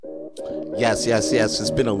Yes, yes, yes.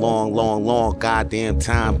 It's been a long, long, long goddamn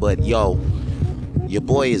time, but yo, your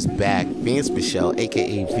boy is back. Vince Michelle,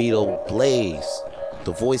 aka Vito Blaze,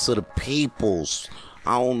 the voice of the peoples.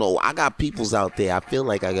 I don't know. I got peoples out there. I feel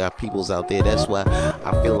like I got peoples out there. That's why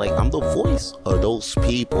I feel like I'm the voice of those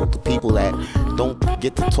people. The people that don't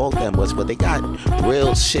get to talk that much, but they got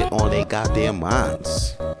real shit on their goddamn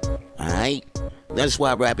minds. Alright? That's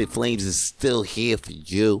why Rapid Flames is still here for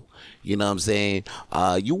you. You know what I'm saying?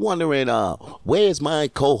 You wondering, where's my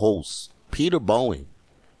co-host, Peter Bowen?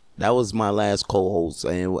 That was my last co-host,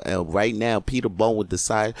 and right now Peter Bowen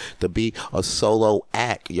decided to be a solo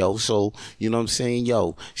act, yo. So you know what I'm saying,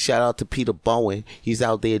 yo. Shout out to Peter Bowen. He's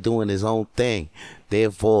out there doing his own thing.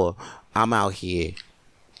 Therefore, I'm out here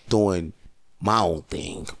doing my own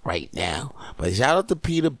thing right now. But shout out to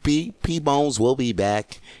Peter B. P Bones will be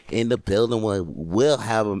back in the building. We'll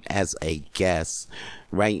have him as a guest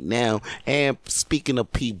right now. And speaking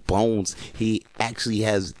of P Bones, he actually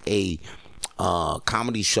has a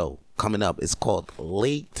comedy show coming up. It's called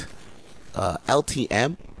Late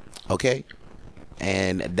LTM, okay?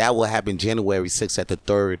 And that will happen January 6th at the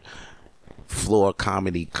Third Floor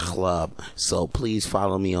Comedy Club. So please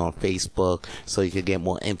follow me on Facebook so you can get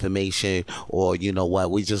more information, or you know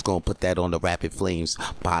what, we're just gonna put that on the Rapid Flames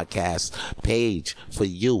podcast page for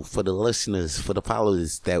you, for the listeners, for the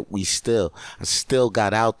followers that we still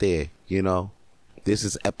got out there. You know, this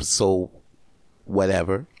is episode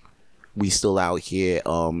whatever. We still out here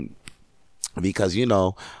because you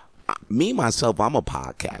know, me myself, I'm a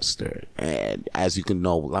podcaster, and as you can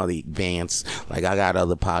know, a lot of advanced, like I got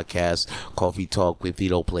other podcasts, Coffee Talk with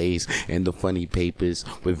Vito Plays and The Funny Papers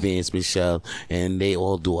with Vince Michelle, and they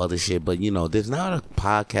all do other shit. But you know, there's not a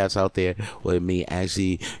podcast out there with me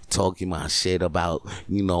actually talking my shit about,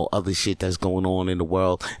 you know, other shit that's going on in the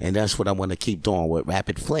world, and that's what I want to keep doing with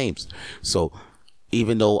Rapid Flames. So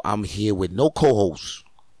even though I'm here with no co-hosts,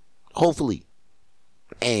 hopefully,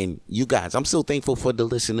 and you guys, I'm still thankful for the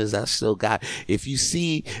listeners I still got. If you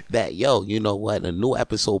see that, yo, you know what, a new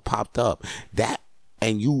episode popped up, that,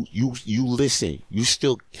 and you listen, you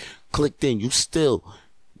still clicked in, you still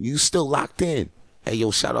locked in. Hey,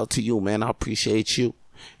 yo, shout out to you, man. I appreciate you.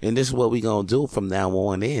 And this is what we gonna do from now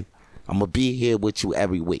on in. I'm gonna be here with you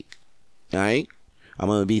every week. All right? I'm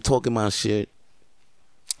gonna be talking my shit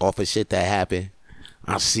off of shit that happened.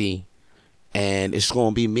 I see. And it's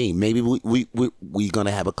gonna be me. Maybe we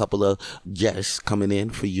gonna have a couple of guests coming in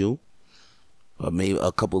for you, or maybe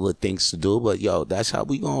a couple of things to do. But yo, that's how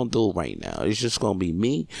we gonna do right now. It's just gonna be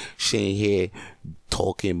me sitting here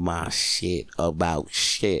talking my shit about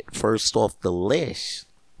shit. First off the list,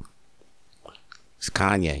 it's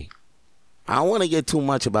Kanye. I don't want to get too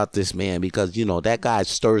much about this man because, you know, that guy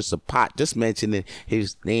stirs the pot. Just mentioning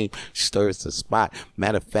his name stirs the spot.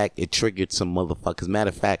 Matter of fact, it triggered some motherfuckers. Matter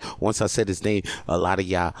of fact, once I said his name,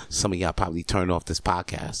 some of y'all probably turned off this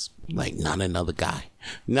podcast. Like, not another guy.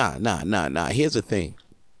 Nah. Here's the thing.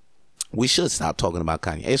 We should stop talking about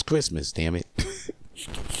Kanye. It's Christmas, damn it.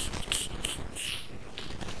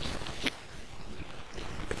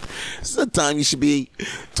 It's the time you should be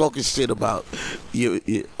talking shit about your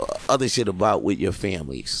other shit about with your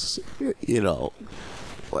families. You know,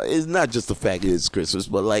 it's not just the fact that it's Christmas,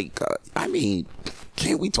 but like, I mean,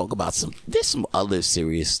 can't we talk about there's some other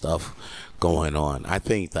serious stuff going on. I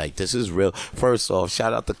think like this is real. First off,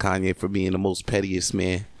 shout out to Kanye for being the most pettiest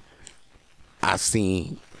man I've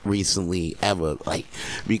seen recently ever. Like,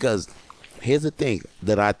 because here's the thing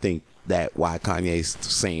that I think that why Kanye's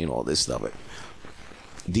saying all this stuff.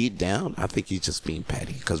 Deep down, I think he's just being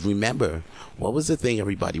petty. Because remember, what was the thing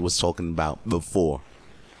everybody was talking about before?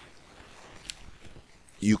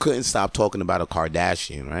 You couldn't stop talking about a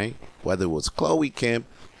Kardashian, right? Whether it was Khloe, Kim,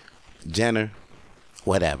 Jenner,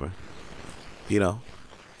 whatever. You know,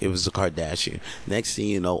 it was a Kardashian. Next thing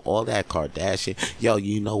you know, all that Kardashian. Yo,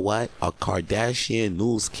 you know what? A Kardashian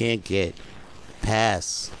news can't get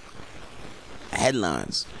past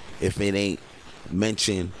headlines if it ain't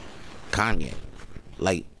mention Kanye.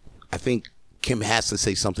 Like, I think Kim has to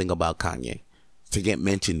say something about Kanye to get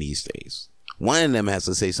mentioned these days. One of them has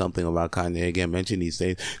to say something about Kanye to get mentioned these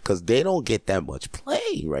days because they don't get that much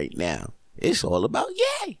play right now. It's all about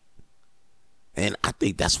Ye. And I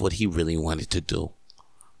think that's what he really wanted to do.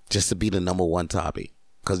 Just to be the number one topic.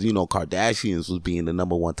 Because, you know, Kardashians was being the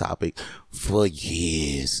number one topic for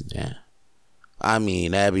years now. I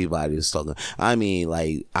mean, everybody was talking. I mean,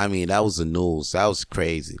 that was the news. That was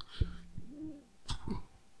crazy.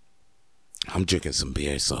 I'm drinking some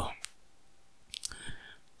beer, so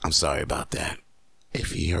I'm sorry about that.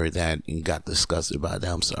 If you heard that and you got disgusted about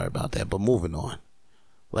that, I'm sorry about that. But moving on.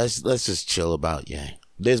 Let's just chill about Ye.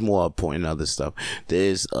 There's more important other stuff.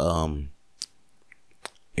 There's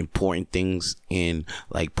important things in,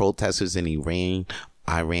 like, protesters in Iran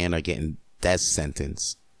are getting death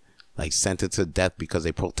sentence, like sentenced to death because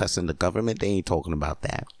they protesting the government. They ain't talking about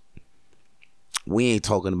that. We ain't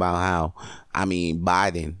talking about how,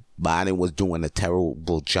 Biden was doing a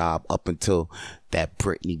terrible job up until that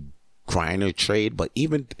Brittany Griner trade. But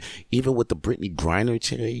even with the Brittany Griner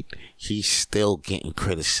trade, he's still getting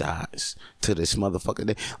criticized to this motherfucker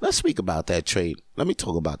day. Let's speak about that trade. Let me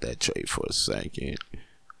talk about that trade for a second.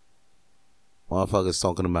 Motherfuckers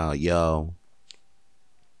talking about, yo,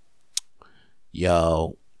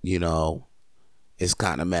 you know, it's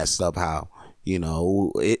kind of messed up how,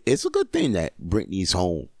 it's a good thing that Britney's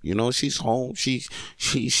home. She's home. She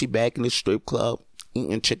back in the strip club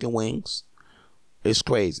eating chicken wings. It's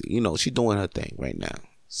crazy. She doing her thing right now.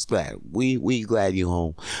 It's glad. We glad you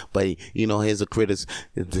home. But, here's a critic.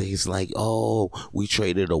 He's like, oh, we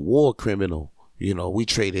traded a war criminal. We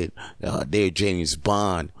traded their James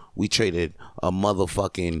Bond. We traded a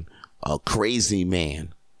motherfucking crazy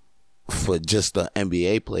man for just an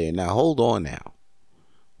NBA player. Now, hold on now.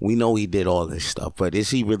 We know he did all this stuff, but is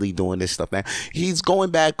he really doing this stuff now? He's going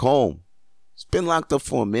back home. He's been locked up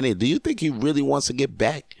for a minute. Do you think he really wants to get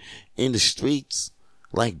back in the streets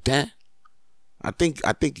like that? I think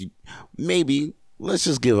maybe let's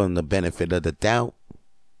just give him the benefit of the doubt.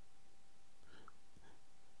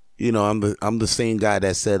 I'm the same guy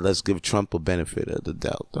that said let's give Trump a benefit of the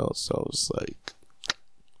doubt, though. So it's like,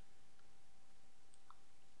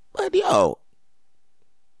 but yo,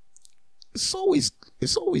 it's always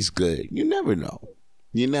good. You never know.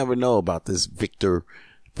 You never know about this Victor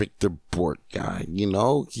Bourque guy.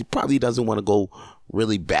 He probably doesn't want to go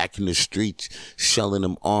really back in the streets shelling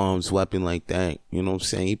them arms weapon like that. You know what I'm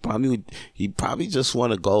saying? He probably just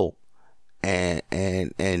want to go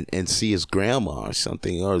and see his grandma or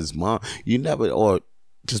something, or his mom. Or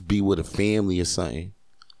just be with a family or something.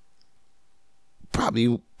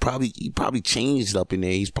 He probably changed up in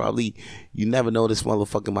there. You never know, this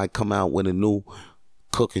motherfucker might come out with a new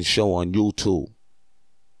cooking show on YouTube,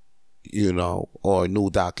 or a new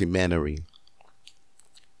documentary.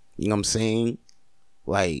 You know what I'm saying?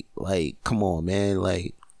 Like, come on, man.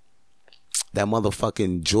 Like, that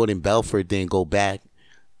motherfucking Jordan Belfort didn't go back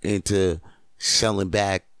into selling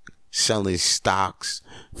stocks,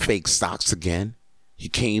 fake stocks again. He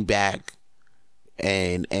came back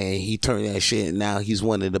and he turned that shit, and now he's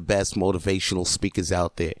one of the best motivational speakers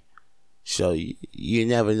out there. So you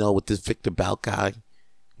never know with this Victor Bout guy.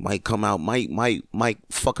 Might come out, might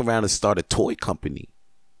fuck around and start a toy company,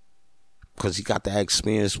 because he got that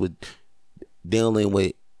experience with dealing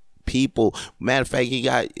with people. Matter of fact, he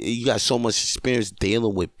got so much experience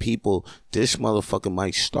dealing with people. This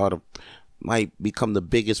motherfucker might become the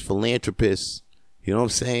biggest philanthropist. You know what I'm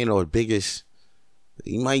saying? Or biggest.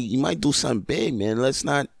 He might do something big, man. Let's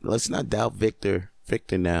not doubt Victor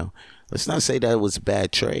now. Let's not say that it was a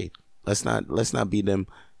bad trade. Let's not be them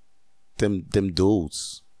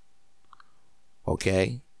dudes.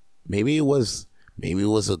 Okay? Maybe it was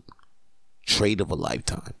a trade of a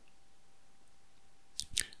lifetime.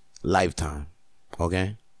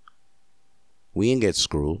 Okay? We didn't get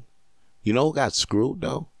screwed. You know who got screwed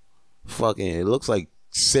though? Fucking, it looks like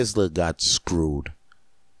Sizzler got screwed.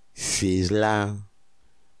 Sizzler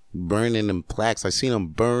burning them plaques. I seen him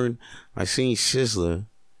burn. I seen Sizzler.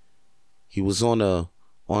 He was on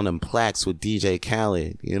them plaques with DJ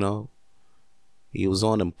Khaled. He was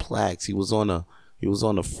on them plaques. He was on the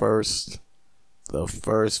first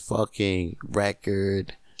fucking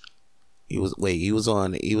record. He was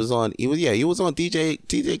on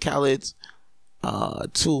DJ Khaled's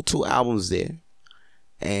two albums there.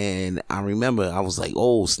 And I remember I was like,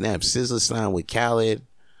 oh snap, SZA signed with Khaled,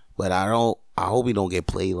 but I hope he don't get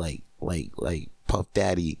played like Puff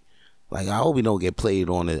Daddy. Like, I hope he don't get played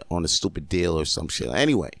on a stupid deal or some shit.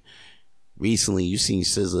 Anyway, recently you seen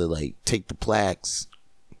SZA like take the plaques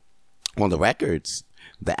on the records,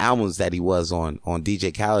 the albums that he was on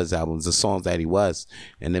DJ Khaled's albums, the songs that he was,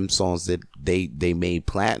 and them songs that they made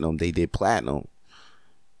platinum, they did platinum.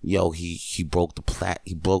 Yo, he broke the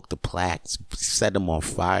plaques, set them on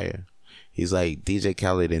fire. He's like, DJ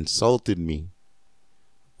Khaled insulted me.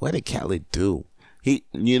 What did Khaled do?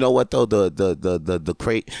 You know what though,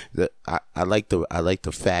 I like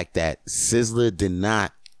the fact that Sizzler did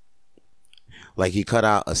not, like, he cut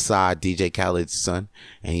out Assad, DJ Khaled's son,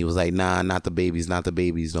 and he was like, nah, not the babies, not the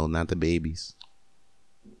babies, no, not the babies.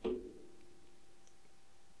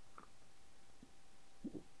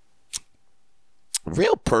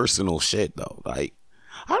 Real personal shit though. Like,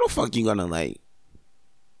 how the fuck you gonna, like,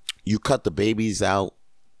 you cut the babies out?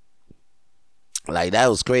 Like,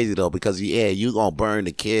 that was crazy though, because yeah, you gonna burn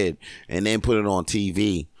the kid and then put it on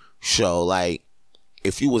TV show. Like,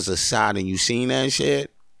 if you was a side and you seen that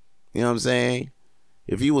shit, you know what I'm saying?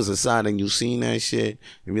 If you was a side and you seen that shit,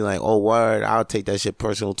 you'd be like, oh, word, I'll take that shit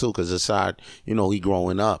personal too, because Assad, you know, he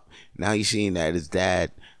growing up. Now you seen that his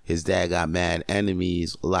dad got mad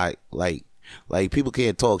enemies. Like people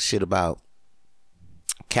can't talk shit about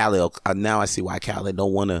Khaled. Now I see why Khaled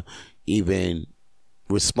don't want to even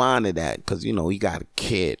respond to that, because, you know, he got a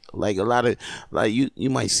kid. Like, a lot of, like, you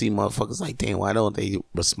might see motherfuckers like, damn, why don't they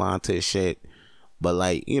respond to his shit? But,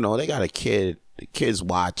 like, you know, they got a kid. The kid's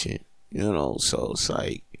watching. You know, so it's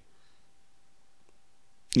like,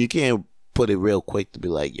 you can't put it real quick to be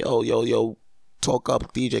like, yo, talk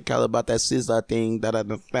up DJ Khaled about that SZA thing, da.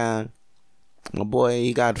 My boy,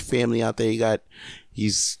 he got family out there.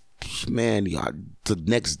 The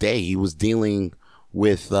next day he was dealing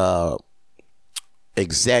with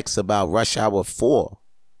execs about Rush Hour 4.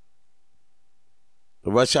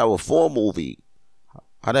 The Rush Hour 4 movie.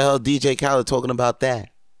 How the hell DJ Khaled talking about that?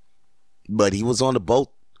 But he was on the boat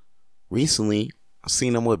recently. I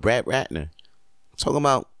seen him with Brad Ratner talking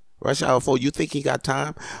about Rush Hour 4. You think he got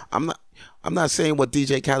time? I'm not saying what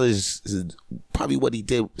DJ Khaled is probably what he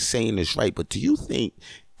did saying is right, but do you think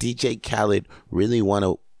DJ Khaled really want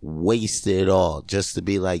to waste it all just to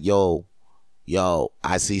be like, yo,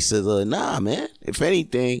 I see SZA? Nah, man. If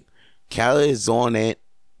anything, Khaled is on it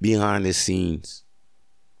behind the scenes.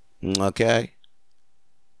 Okay?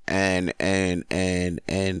 And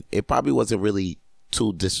it probably wasn't really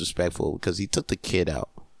too disrespectful, because he took the kid out.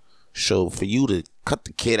 So for you to cut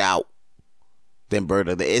the kid out, then burn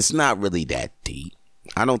it, it's not really that deep.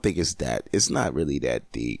 I don't think it's not really that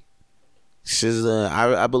deep. SZA,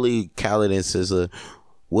 I believe Khaled and SZA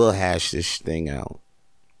will hash this thing out.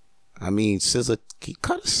 I mean, SZA, he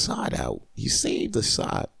cut Assad out. He saved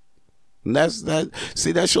Assad. And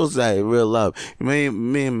that shows that real love. Me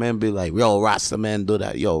and men be like, yo, Rasta man do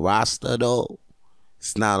that. Yo, Rasta though,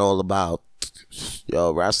 it's not all about,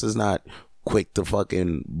 yo, Rasta's not quick to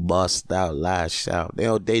fucking bust out, lash out.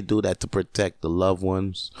 They do that to protect the loved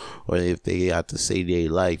ones, or if they have to save their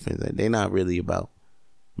life. And they're not really about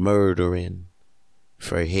murdering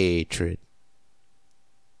for hatred.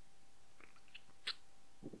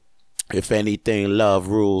 If anything, love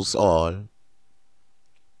rules all.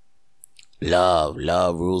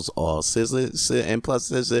 Love rules all. SZA, and plus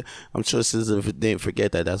SZA, I'm sure SZA didn't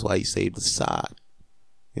forget that. That's why he saved Assad.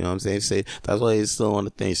 You know what I'm saying? That's why he's still on the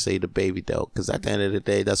thing. Save the baby though, because at the end of the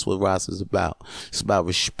day, that's what Ross is about. It's about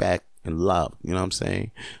respect and love. You know what I'm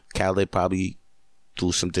saying? Khaled probably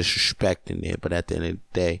threw some disrespect in there, but at the end of the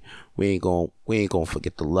day, we ain't gonna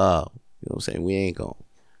forget the love. You know what I'm saying? We ain't gonna.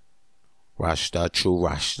 Rasta, true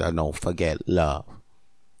Rasta, don't forget love.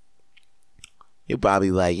 You're probably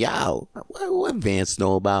like, yo, what Vance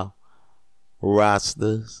know about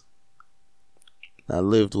Rastas? I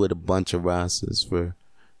lived with a bunch of Rastas for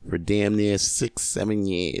damn near 6-7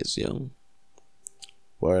 years, yo.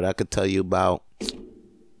 Word, I could tell you about.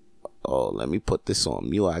 Oh, let me put this on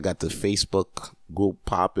mute. I got the Facebook group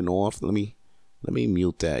popping off. Let me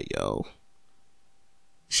mute that, yo.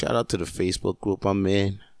 Shout out to the Facebook group I'm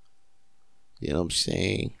in. You know what I'm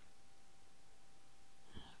saying?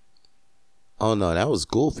 Oh no, that was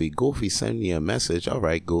Goofy. Goofy sent me a message. All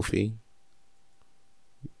right, Goofy.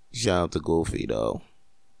 Shout out to Goofy though.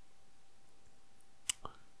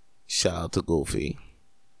 Shout out to Goofy.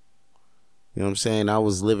 You know what I'm saying? I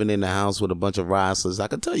was living in the house with a bunch of wrestlers. I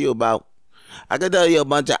could tell you a bunch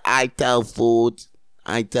of ITEL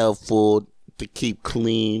food to keep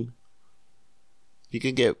clean. You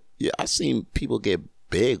can get, yeah, I've seen people get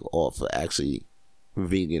big off of actually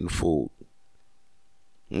vegan food.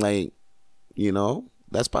 Like, you know,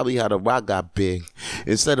 that's probably how The Rock got big.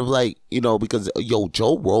 Instead of like, you know, because, yo,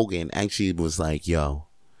 Joe Rogan actually was like, yo,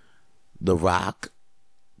 The Rock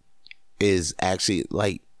is actually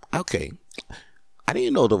like, okay, I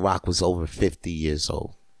didn't know The Rock was over 50 years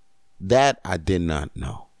old. That I did not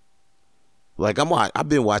know. Like, I've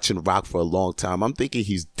been watching The Rock for a long time. I'm thinking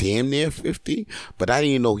he's damn near 50, but I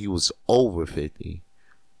didn't know he was over 50.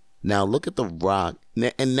 Now look at The Rock,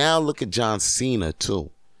 and now look at John Cena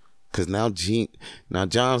too. Because now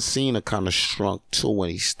John Cena kind of shrunk too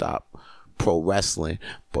when he stopped pro wrestling.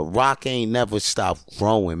 But Rock ain't never stopped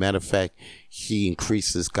growing. Matter of fact, he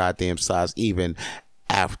increased his goddamn size even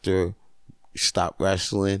after he stopped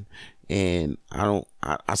wrestling. And I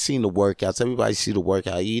seen the workouts. Everybody see the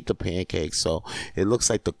workout. He eat the pancakes. So it looks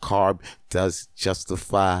like the carb does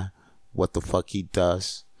justify what the fuck he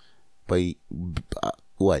does. But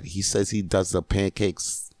he says he does the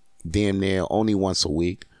pancakes damn near only once a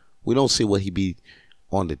week. We don't see what he be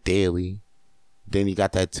on the daily. Then you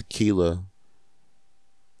got that tequila.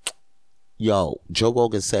 Yo, Joe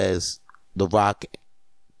Rogan says The Rock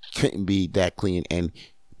couldn't be that clean, and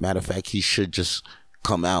matter of fact, he should just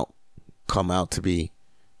come out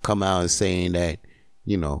and saying that,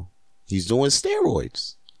 you know, he's doing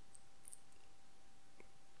steroids.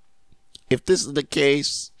 If this is the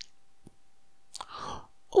case,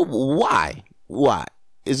 why?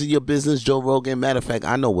 Is it your business, Joe Rogan? Matter of fact,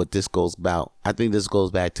 I know what this goes about. I think this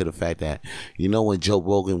goes back to the fact that, you know, when Joe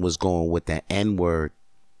Rogan was going with that N-word.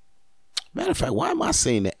 Matter of fact, why am I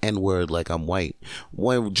saying the N-word like I'm white?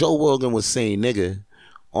 When Joe Rogan was saying nigga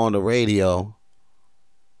on the radio,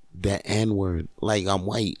 that N-word, like I'm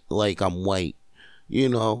white. You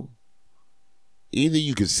know, either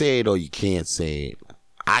you can say it or you can't say it.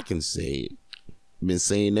 I can say it. Been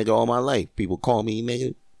saying nigga all my life. People call me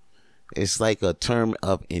nigga. It's like a term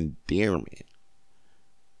of endearment.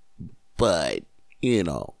 But, you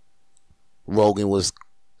know, Rogan was,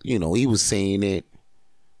 you know, he was saying it.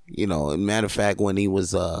 You know, matter of fact, when he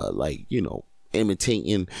was like, you know,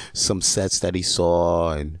 imitating some sets that he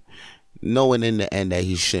saw and knowing in the end that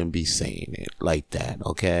he shouldn't be saying it like that,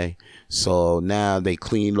 okay? So now they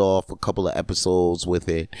cleaned off a couple of episodes with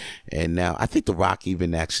it, and now I think The Rock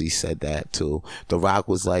even actually said that too. The Rock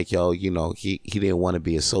was like, yo, you know, he didn't want to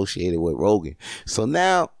be associated with Rogan. So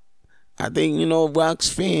now I think, you know, Rock's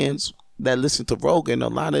fans that listen to Rogan, a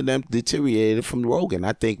lot of them deteriorated from Rogan.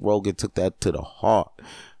 I think Rogan took that to the heart.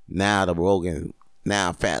 Now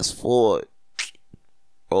fast forward,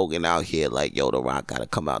 Rogan out here like, yo, The Rock gotta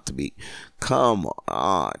come out to be, come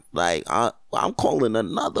on, like I'm calling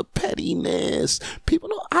another pettiness. People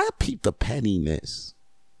know I peep the pettiness,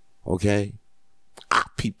 okay? I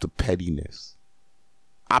peep the pettiness.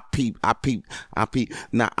 I peep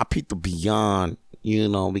the beyond, you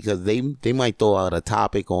know, because they might throw out a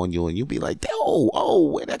topic on you and you be like, oh,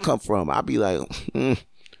 where'd that come from? I'll be like,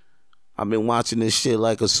 I've been watching this shit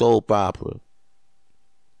like a soap opera.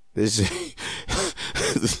 This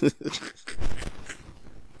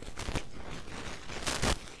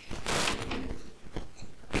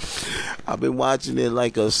I've been watching it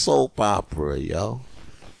like a soap opera, yo.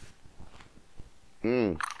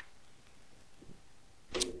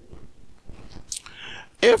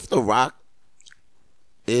 If The Rock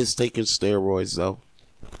is taking steroids, though,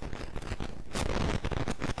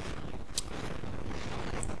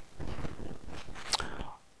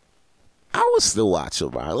 I would still watch The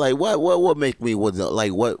Rock. Like, what make me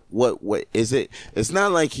like what is it? It's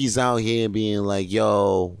not like he's out here being like,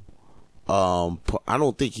 yo, I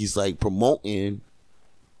don't think he's like promoting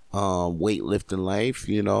weightlifting life,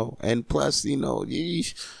 you know. And plus, you know,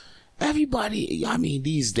 everybody, I mean,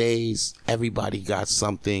 these days everybody got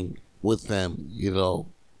something with them, you know.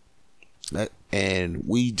 And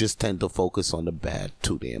we just tend to focus on the bad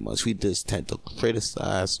too damn much. We just tend to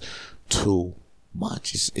criticize too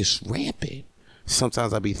much. It's rampant.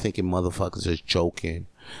 Sometimes I be thinking motherfuckers are joking,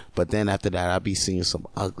 but then after that I be seeing some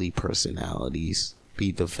ugly personalities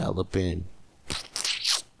be developing.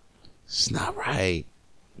 It's not right.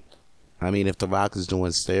 I mean, if The Rock is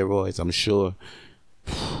doing steroids, I'm sure,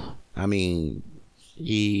 I mean,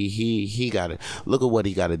 he got it. Look at what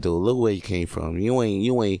he got to do. Look where he came from. You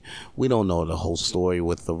ain't. We don't know the whole story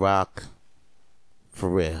with The Rock. For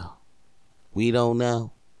real, we don't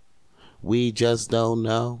know. We just don't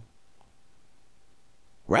know.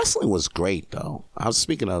 Wrestling was great though. I was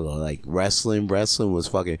speaking of like wrestling. Wrestling was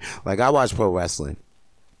fucking, like, I watch pro wrestling.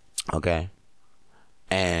 Okay.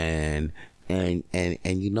 And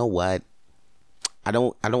you know what? I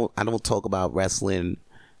don't talk about wrestling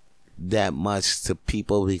that much to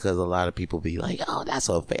people because a lot of people be like, oh, that's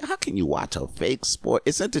a fake. How can you watch a fake sport?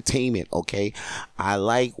 It's entertainment, okay? I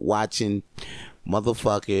like watching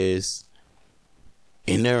motherfuckers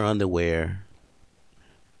in their underwear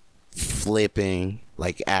flipping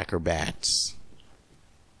like acrobats,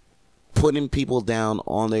 putting people down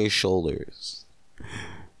on their shoulders.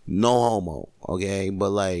 No homo, okay? But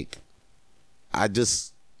like,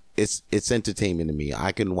 it's entertainment to me.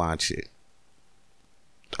 I can watch it.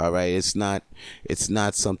 All right, it's not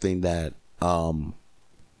something that I'm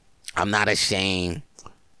not ashamed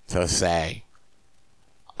to say.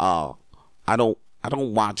 I don't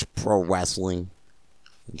watch pro wrestling,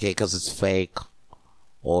 okay, because it's fake,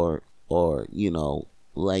 or you know,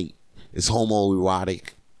 like, it's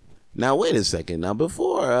homoerotic. Now wait a second. Now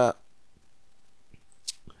before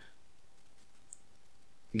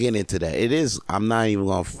get into that, it is, I'm not even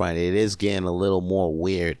gonna front, it is getting a little more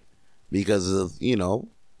weird because of, you know,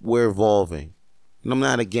 we're evolving, and I'm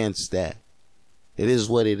not against that. It is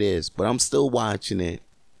what it is, but I'm still watching it,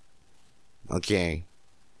 okay,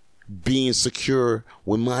 being secure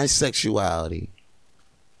with my sexuality,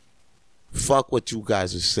 Fuck what you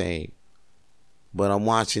guys are saying. But I'm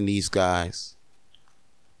watching these guys.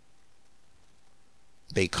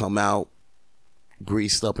 They come out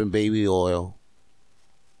greased up in baby oil.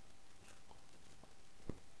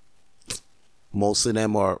 Most of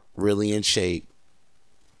them are really in shape.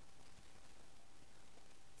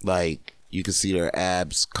 Like, you can see their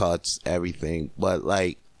abs, cuts, everything. But,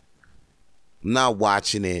 like, I'm not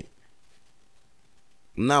watching it.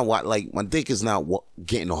 Like, my dick is not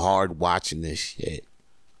getting hard watching this shit.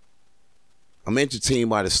 I'm entertained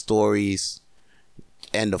by the stories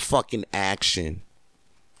and the fucking action.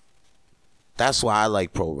 That's why I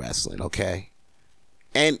like pro wrestling, okay?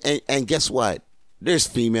 And guess what? There's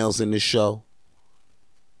females in the show.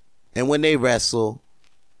 And when they wrestle,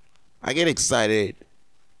 I get excited.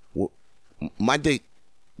 My dick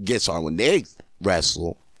gets hard when they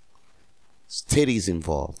wrestle. There's titties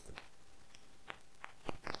involved.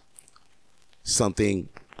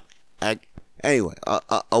 Anyway,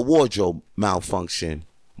 a wardrobe malfunction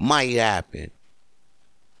might happen.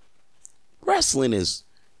 Wrestling is,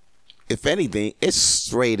 if anything, it's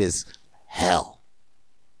straight as hell.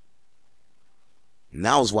 And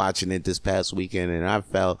I was watching it this past weekend, and I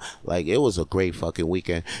felt like it was a great fucking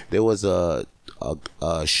weekend. There was a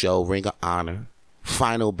show, Ring of Honor,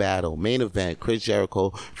 final battle, main event, Chris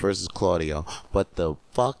Jericho versus Claudio. But there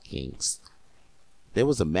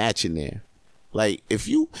was a match in there. Like, if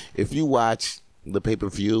you watch the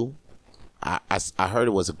pay-per-view, I heard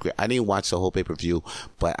it was a great. I didn't watch the whole pay-per-view,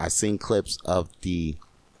 but I seen clips of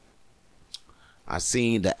I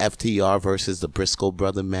seen the FTR versus the Briscoe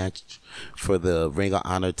brother match for the Ring of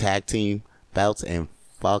Honor tag team belts, and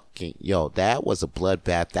fucking that was a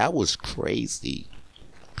bloodbath. That was crazy.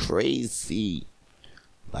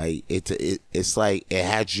 Like it's like it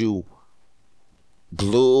had you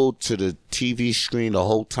glued to the TV screen the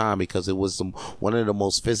whole time, because it was one of the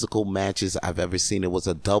most physical matches I've ever seen. It was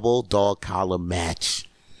a double dog collar match,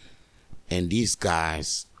 and these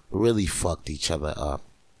guys really fucked each other up.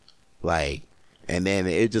 Like, and then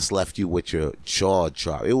it just left you with your jaw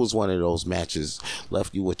drop. It was one of those matches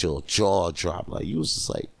left you with your jaw drop. Like, you was just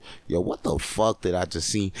like, yo, what the fuck did I just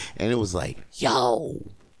see? And it was like, yo.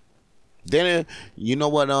 Then, you know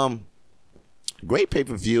what? Great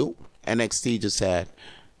pay-per-view NXT just had.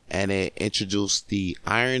 And it introduced the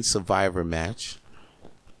Iron Survivor match.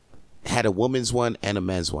 Had a women's one and a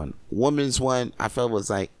men's one. Women's one, I felt was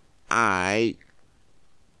like, I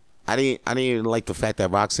didn't even like the fact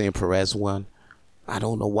that Roxanne Perez won. I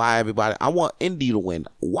don't know why everybody. I want Indy to win.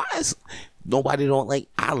 Why is nobody don't like?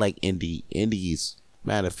 I like Indy. Indy's,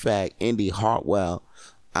 matter of fact, Indy Hartwell.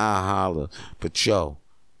 I holler. But yo,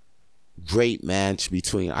 great match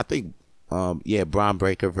between, I think, Braun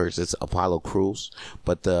Breaker versus Apollo Crews.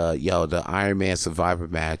 But the Iron Man Survivor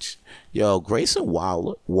match, Grayson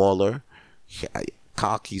Waller,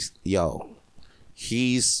 Cocky's,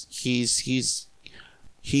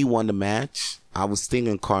 he won the match. I was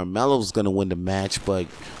thinking Carmelo was gonna win the match, but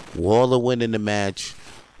Waller winning the match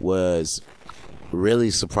was really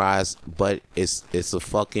surprised. But it's a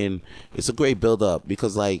great build up,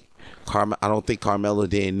 because like I don't think Carmelo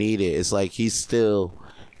didn't need it. It's like you still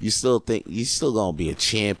think he's still gonna be a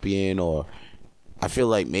champion, or I feel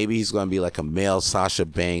like maybe he's gonna be like a male Sasha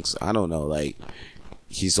Banks. I don't know. Like,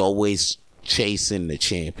 he's always chasing the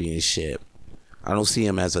championship. I don't see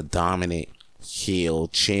him as a dominant heel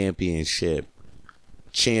champion,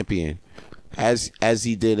 as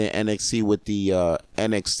he did in NXT with the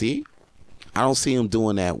NXT. I don't see him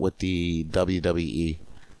doing that with the WWE.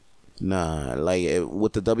 Nah, like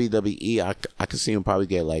with the WWE, I could see him probably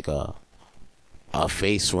get like a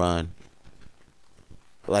face run,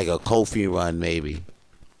 like a Kofi run, maybe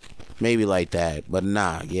like that. But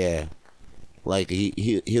nah, like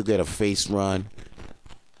he'll get a face run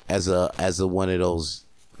as a one of those,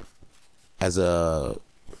 as a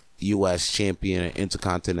U.S. champion, an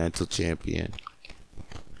intercontinental champion,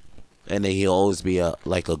 and then he'll always be a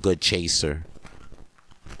good chaser,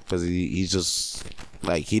 because he's just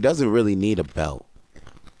like, he doesn't really need a belt.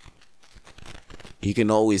 He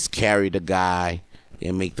can always carry the guy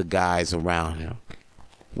and make the guys around him,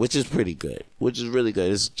 which is pretty good, which is really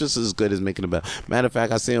good. It's just as good as making a belt. Matter of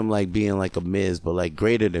fact, I see him like being like a Miz, but like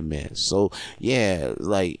greater than Miz. So yeah,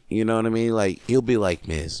 like, you know what I mean? Like, he'll be like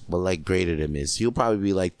Miz, but like greater than Miz. He'll probably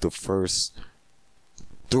be like the first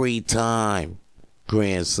 3-time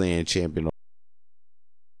Grand Slam champion.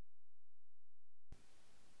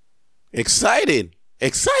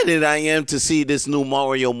 Excited I am to see this new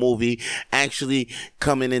Mario movie actually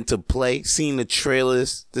coming into play. Seen the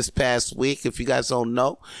trailers this past week. If you guys don't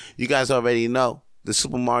know, you guys already know the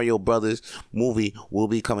Super Mario Brothers movie will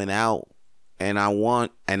be coming out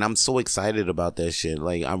And I'm so excited about that shit.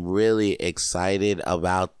 Like, I'm really excited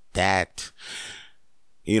about that.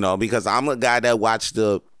 Because I'm a guy that watched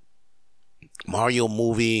the Mario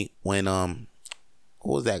movie when, who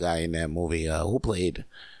was that guy in that movie? Who played,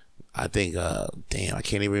 I think, damn, I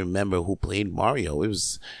can't even remember who played Mario. It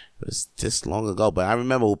was this long ago, but I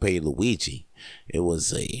remember who played Luigi. It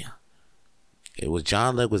was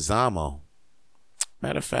John Leguizamo.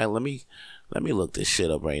 Matter of fact, let me look this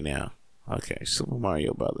shit up right now. Okay, Super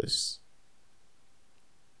Mario Brothers.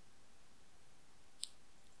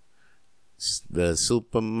 The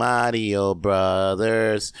Super Mario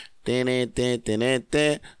Brothers. It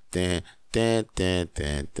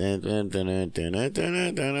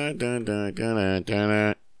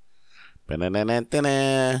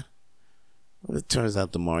turns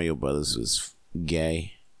out the Mario Brothers was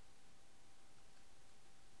gay.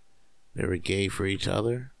 They were gay for each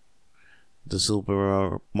other. The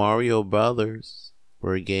Super Mario Brothers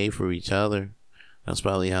were gay for each other. That's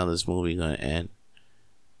probably how this movie gonna end.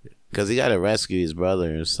 Because he gotta rescue his brother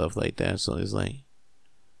and stuff like that. So he's like,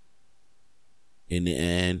 in the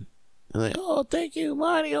end, like, oh, thank you,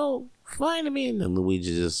 Mario, finding me. And then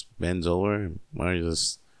Luigi just bends over and Mario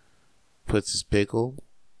just puts his pickle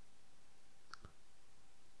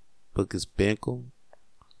in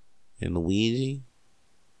Luigi.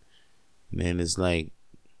 And then it's like,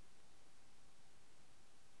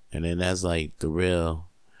 and then that's like the real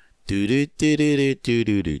do do do do do do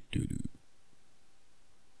do do do.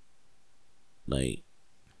 Like,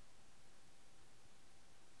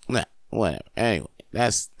 nah, whatever. Anyway,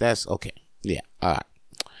 that's okay. Yeah, all right.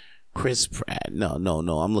 Chris Pratt. No.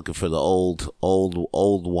 I'm looking for the old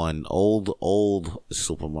one. Old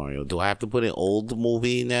Super Mario. Do I have to put an old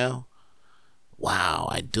movie now? Wow,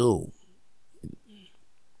 I do.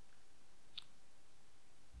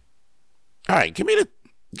 All right, give me the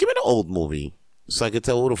old movie so I can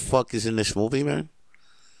tell who the fuck is in this movie, man.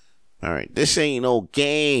 All right, this ain't no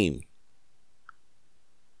game.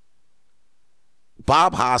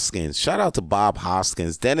 Bob Hoskins. Shout out to Bob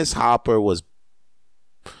Hoskins. Dennis Hopper was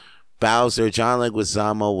Bowser. John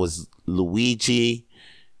Leguizamo was Luigi.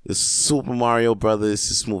 The Super Mario Brothers.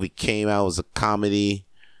 This movie came out. It was a comedy.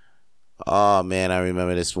 Oh, man, I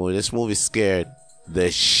remember this movie. This movie scared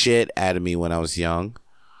the shit out of me when I was young.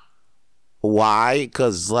 Why?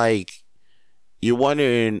 Because, like, you're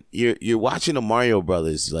wondering, you're watching the Mario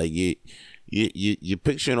Brothers. Like, you're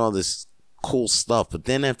picturing all this cool stuff, but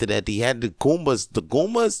then after that he had the Goombas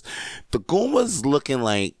looking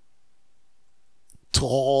like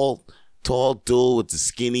tall dude with the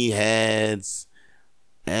skinny heads.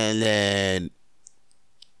 And then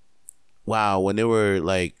wow, when they were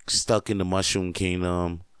like stuck in the Mushroom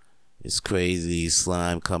Kingdom, it's crazy,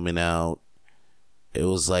 slime coming out. It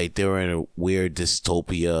was like they were in a weird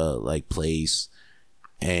dystopia like place,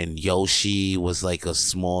 and Yoshi was like a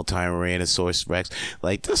small Tyrannosaurus Rex.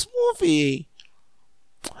 Like, this movie,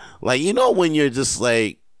 like, when you're just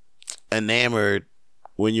like enamored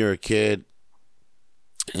when you're a kid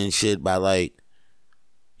and shit by like,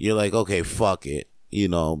 you're like, okay, fuck it,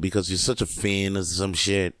 because you're such a fan of some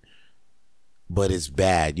shit, but it's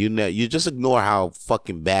bad. You just ignore how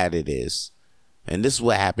fucking bad it is. And this is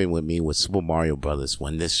what happened with me with Super Mario Brothers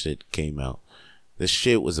when this shit came out. This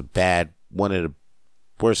shit was one of the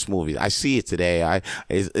worst movies. I see it today.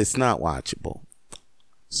 It's not watchable.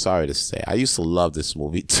 Sorry to say. I used to love this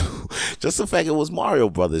movie too. Just the fact it was Mario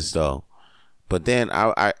Brothers though. But then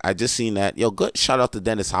I just seen that. Yo, good shout out to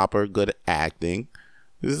Dennis Hopper. Good acting.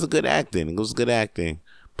 This is good acting. It was good acting.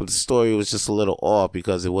 But the story was just a little off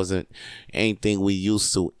because it wasn't anything we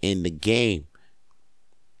used to in the game.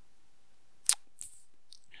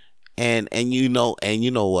 And you know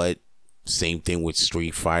what? Same thing with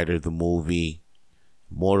Street Fighter the movie,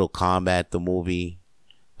 Mortal Kombat the movie.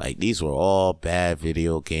 Like, these were all bad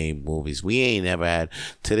video game movies. We ain't never had,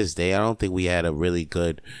 to this day, I don't think we had a really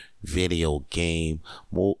good video game,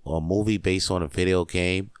 a movie based on a video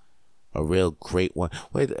game, a real great one.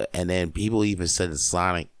 And then people even said that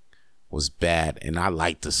Sonic was bad, and I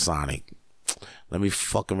liked the Sonic. Let me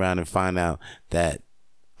fuck around and find out that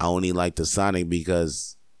I only like the Sonic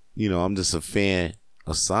because, I'm just a fan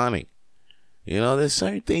of Sonic. There's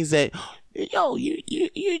certain things that,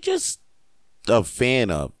 you're just a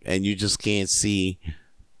fan of, and you just can't see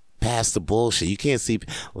past the bullshit. You can't see,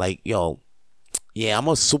 like, yeah, I'm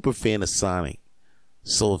a super fan of Sonic.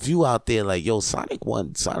 So if you out there like, Sonic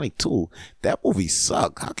 1, Sonic 2, that movie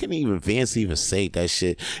sucked. How can even Vance even say that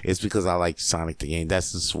shit? It's because I like Sonic the game.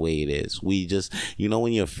 That's just the way it is. We just,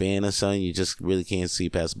 when you're a fan of something, you just really can't see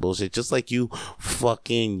past bullshit. Just like you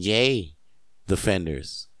fucking Yay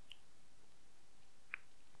defenders.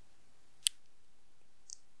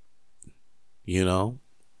 You know,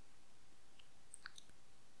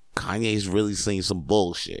 Kanye's really saying some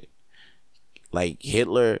bullshit. Like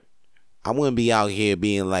Hitler, I wouldn't be out here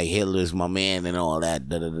being like Hitler's my man and all that,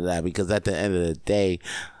 because at the end of the day,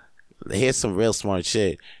 here's some real smart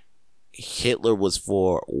shit. Hitler was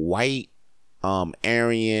for white,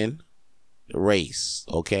 Aryan race,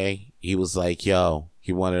 okay? He was like, yo,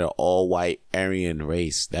 he wanted an all-white Aryan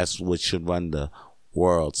race. That's what should run the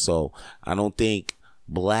world. So I don't think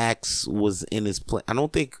blacks was in his plan. I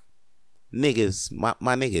don't think niggas, my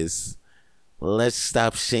niggas, let's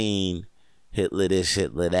stop saying Hitler this,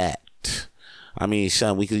 Hitler that. I mean,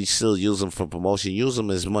 Sean, we could still use them for promotion. Use them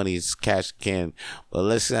as money as cash can. But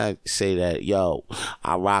let's not say that, yo,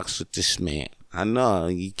 I rocks with this man. I know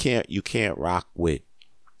you can't rock with.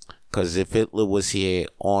 Because if Hitler was here,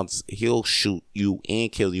 he'll shoot you and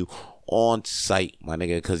kill you on sight, my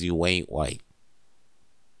nigga, because you ain't white.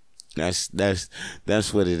 That's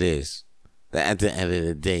what it is. At the end of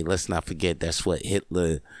the day, let's not forget that's what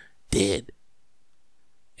Hitler did.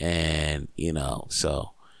 And, you know,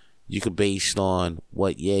 so you could base on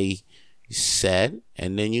what Ye said,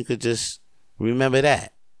 and then you could just remember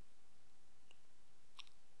that.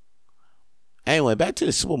 Anyway, back to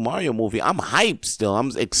the Super Mario movie. I'm hyped still.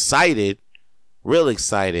 I'm excited, real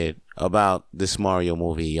excited about this Mario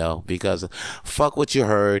movie, yo. Because fuck what you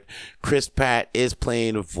heard. Chris Pratt is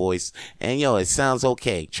playing the voice. And, yo, it sounds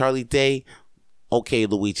okay. Charlie Day, okay.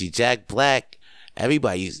 Luigi. Jack Black,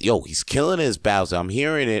 everybody's, yo, he's killing his Bowser. I'm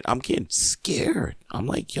hearing it. I'm getting scared. I'm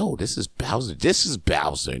like, yo, this is Bowser. This is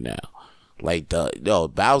Bowser now. Like,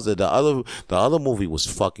 Bowser, the other movie was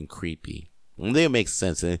fucking creepy. It didn't make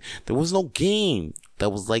sense. And there was no game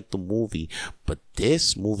that was like the movie. But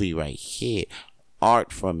this movie right here,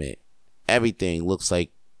 art from it, everything looks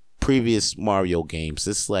like previous Mario games.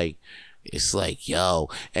 It's like, yo.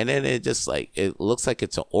 And then it looks like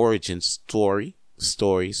it's an origin story.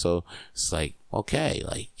 So it's like, okay,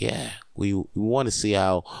 like, yeah, we want to see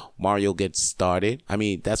how Mario gets started. I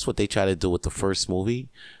mean, that's what they try to do with the first movie.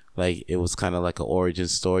 Like, it was kind of like an origin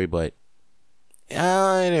story, but it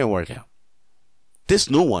didn't work out. This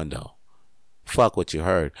new one, though, fuck what you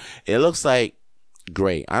heard. It looks like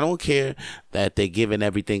great. I don't care that they're giving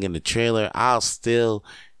everything in the trailer. I'll still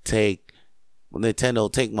take Nintendo,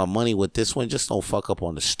 take my money with this one. Just don't fuck up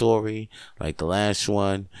on the story like the last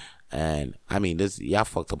one. And I mean, y'all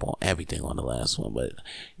fucked up on everything on the last one, but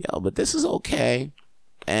this is okay.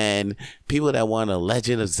 And people that want a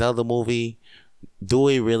Legend of Zelda movie, do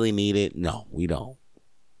we really need it? No, we don't.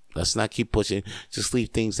 Let's not keep pushing. Just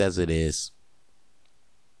leave things as it is.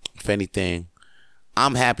 If anything,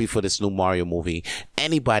 I'm happy for this new Mario movie.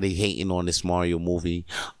 Anybody hating on this Mario movie,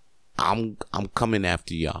 I'm coming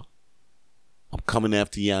after y'all. I'm coming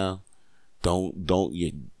after y'all.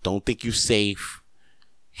 Don't think you're safe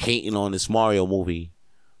hating on this Mario movie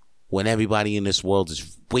when everybody in this world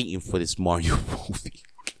is waiting for this Mario movie.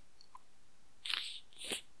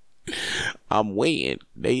 I'm waiting.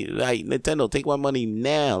 They like, Nintendo, take my money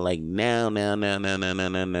now. Like now.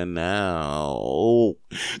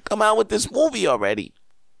 Come out with this movie already.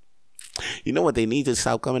 You know what they need to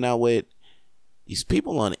stop coming out with? These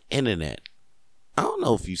people on the internet. I don't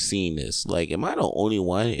know if you've seen this. Like, am I the only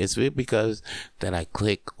one? It's because that I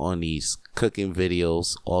click on these cooking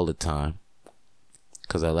videos all the time.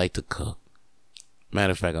 Because I like to cook.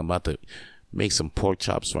 Matter of fact, I'm about to make some pork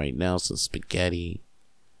chops right now, some spaghetti.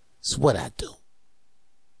 It's what I do.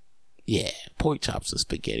 Yeah, pork chops and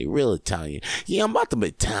spaghetti, real Italian. Yeah, I'm about to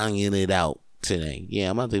Italian it out today.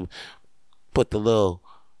 Yeah, I'm about to put the little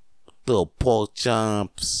pork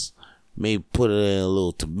chops, maybe put it in a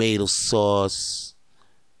little tomato sauce,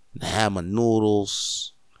 have my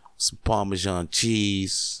noodles, some Parmesan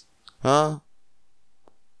cheese. Huh?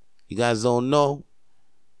 You guys don't know?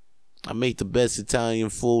 I make the best Italian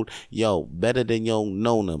food. Yo, better than your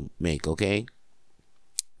Nona make, okay?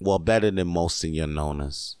 Well, better than most of your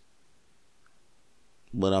Nonas.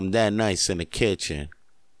 But I'm that nice in the kitchen.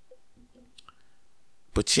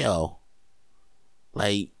 But yo,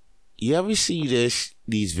 like, you ever see these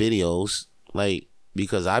videos? Like,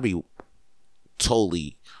 because I be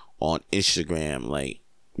totally on Instagram, like,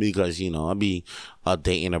 because, you know, I be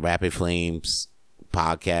updating the Rapid Flames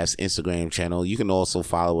podcast Instagram channel. You can also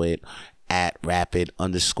follow it at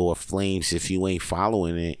rapid_flames. If you ain't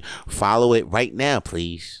following it, follow it right now,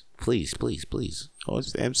 please. Please.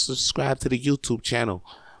 And subscribe to the YouTube channel.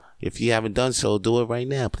 If you haven't done so, do it right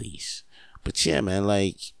now, please. But yeah, man,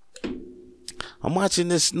 like, I'm watching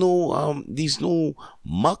these new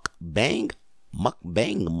mukbang.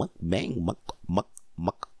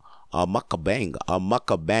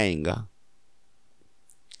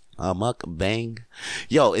 A mukbang.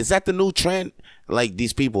 Yo, is that the new trend? Like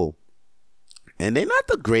these people, and they're not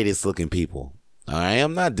the greatest looking people. All right,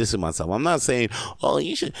 I'm not dissing myself. I'm not saying, oh,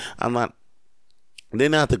 you should. I'm not. They're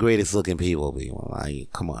not the greatest looking people.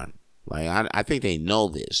 Like, come on. Like, I think they know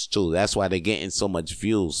this too. That's why they're getting so much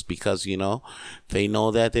views, because they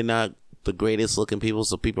know that they're not the greatest looking people.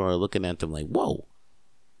 So people are looking at them like, whoa,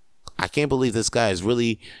 I can't believe this guy is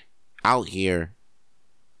really out here,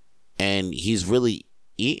 and he's really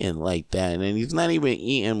eating like that, and he's not even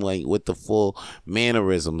eating like with the full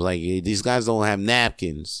mannerisms. Like, these guys don't have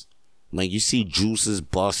napkins. Like, you see juices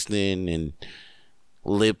busting and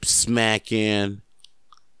lip smacking.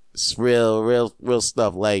 It's real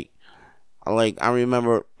stuff. Like I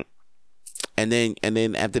remember, and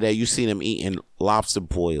then after that, you see them eating lobster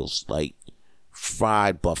boils, like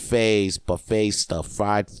fried buffet stuff,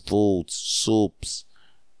 fried foods, soups.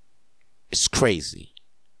 It's crazy.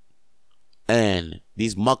 And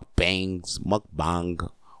these mukbang,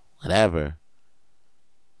 whatever,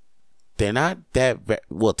 they're not that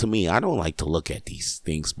well to me. I don't like to look at these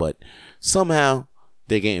things, but somehow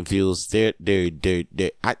they're getting views.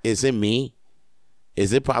 Is it me?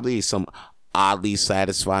 Is it probably some oddly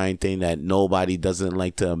satisfying thing that nobody doesn't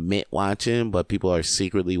like to admit watching, but people are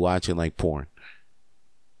secretly watching like porn?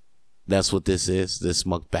 That's what this is, this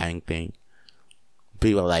mukbang thing.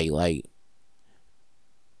 People are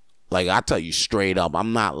like I tell you straight up,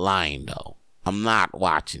 I'm not lying though. I'm not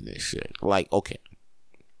watching this shit. Like, okay.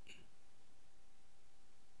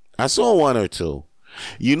 I saw one or two.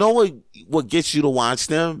 You know what gets you to watch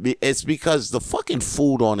them? It's because the fucking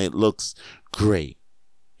food on it looks great.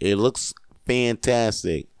 It looks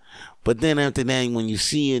fantastic. But then after that, when you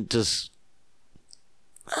see it, just,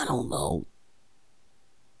 I don't know,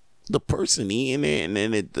 the person eating it, and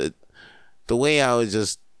then the way I was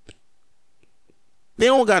just, they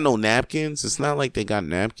don't got no napkins. It's not like they got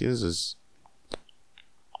napkins.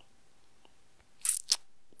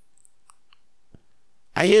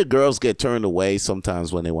 I hear girls get turned away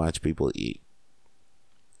sometimes when they watch people eat.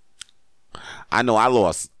 I know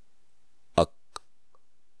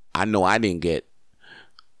I didn't get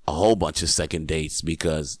a whole bunch of second dates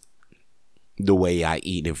because the way I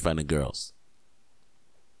eat in front of girls.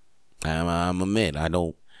 I'm admit, I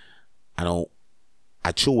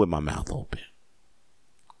chew with my mouth open.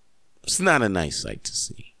 It's not a nice sight to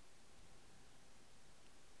see.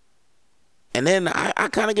 And then I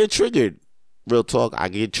kind of get triggered. Real talk, I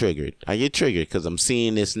get triggered because I'm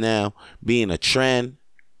seeing this now being a trend.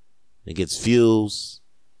 It gets views.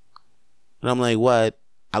 And I'm like, what?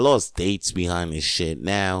 I lost dates behind this shit.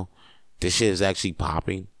 Now, this shit is actually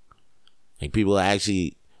popping. Like, people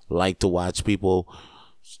actually like to watch people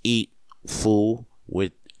eat food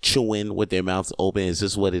with chewing with their mouths open. Is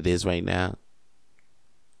this what it is right now?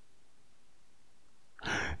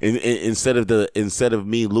 Instead of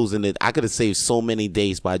me losing it, I could have saved so many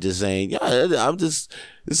days by just saying, yeah,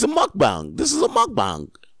 it's a mukbang. This is a mukbang.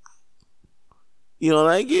 You know,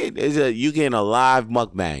 like you getting a live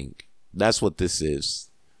mukbang. That's what this is.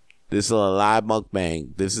 This is a live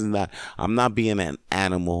mukbang. This is not, I'm not being an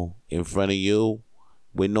animal in front of you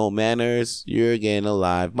with no manners. You're getting a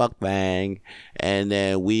live mukbang. And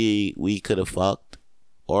then we could have fucked,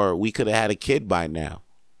 or we could have had a kid by now.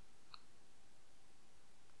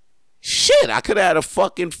 Shit, I could have had a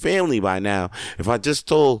fucking family by now if I just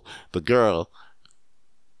told the girl,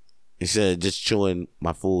 instead of just chewing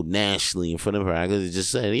my food nationally in front of her, I could have just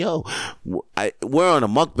said, yo, we're on a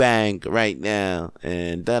mukbang right now,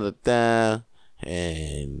 and da-da-da,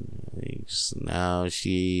 and now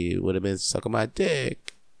she would have been sucking my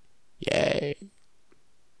dick. Yay.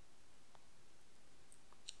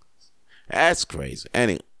 That's crazy.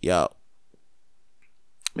 Anyway, yo.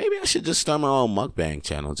 Maybe I should just start my own mukbang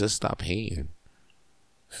channel. Just stop hating.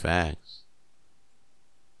 Facts.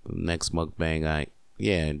 The next mukbang,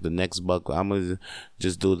 I'm gonna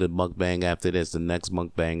just do the mukbang after this. The next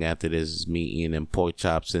mukbang after this is me eating them pork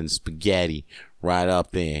chops and spaghetti right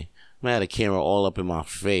up there. I'm gonna have the camera all up in my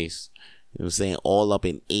face. You know what I'm saying? All up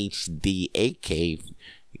in HD, 8K,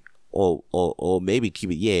 or maybe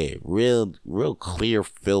keep it, real clear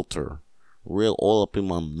filter, real all up in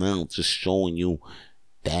my mouth, just showing you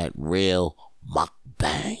that real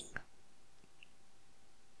mukbang.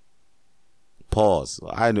 Pause.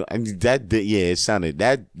 I know. I mean, it sounded,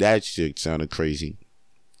 that shit sounded crazy.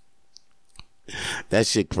 That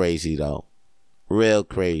shit crazy though. Real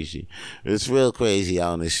crazy. It's real crazy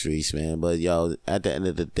out in the streets, man. But yo, at the end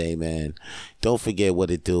of the day, man, don't forget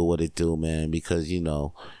what it do, man. Because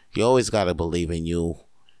you always gotta believe in you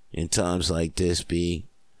in times like this, B.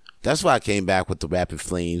 That's why I came back with the Rapid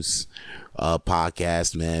Flames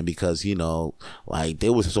podcast, man, because, you know, like,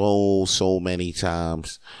 there was so many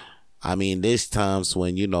times. I mean, there's times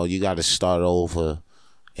when, you know, you got to start over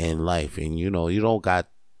in life, and, you know, you've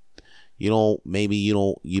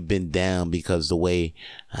been down because the way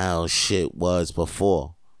how shit was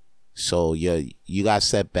before. So you got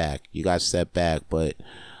setback, but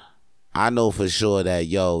I know for sure that,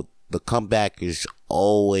 yo, the comeback is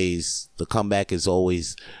always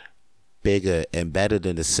bigger and better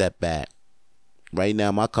than the setback. Right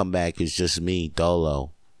now, my comeback is just me,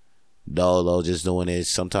 Dolo, just doing it.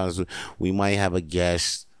 Sometimes we might have a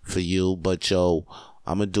guest for you, but yo,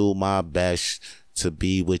 I'm gonna do my best to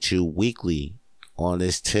be with you weekly on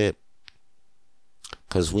this tip,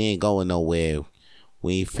 cause we ain't going nowhere.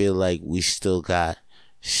 We feel like we still got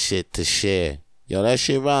shit to share. Yo, that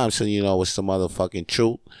shit rhymes, so you know it's some motherfucking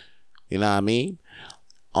truth. You know what I mean?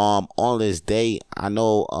 On this day, I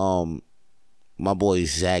know my boy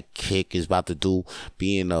Zach Kick is about to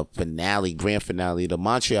be in a grand finale, the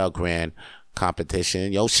Montreal Grand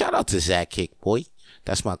competition. Yo, shout out to Zach Kick, boy.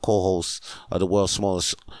 That's my co-host of the world's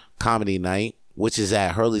smallest comedy night, which is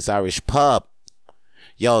at Hurley's Irish Pub.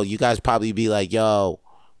 Yo, you guys probably be like, yo,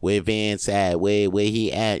 where Vance at? Where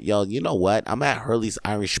he at? Yo, you know what? I'm at Hurley's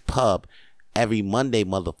Irish Pub every Monday,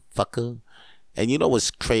 motherfucker. And you know what's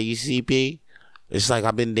crazy, B? It's like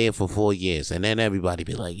I've been there for 4 years, and then everybody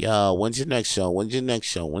be like, yo, when's your next show? When's your next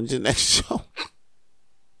show? When's your next show?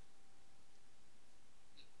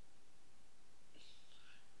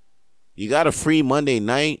 You got a free Monday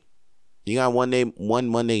night? You got one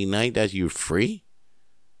Monday night that you're free?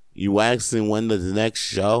 You asking when the next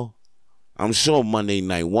show? I'm sure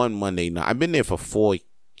one Monday night. I've been there for 4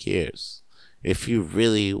 years. If you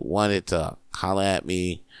really wanted to holler at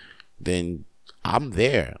me, then I'm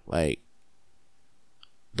there. Like,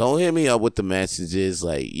 don't hit me up with the messages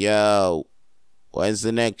like, yo, when's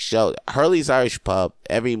the next show? Hurley's Irish Pub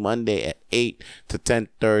every Monday at 8 to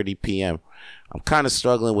 10:30 p.m. I'm kind of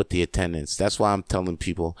struggling with the attendance. That's why I'm telling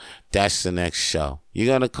people that's the next show. You're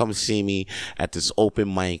going to come see me at this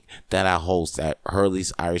open mic that I host at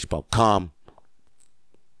Hurley's Irish Pub. Come.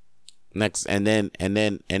 Next, and then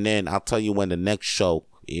I'll tell you when the next show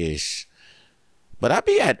is. But I'll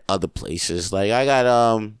be at other places. Like I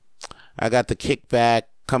got the Kickback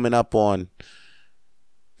coming up on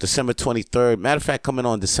December 23rd. Matter of fact, coming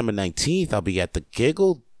on December 19th, I'll be at the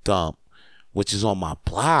Giggle Dump, which is on my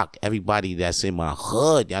block. Everybody that's in my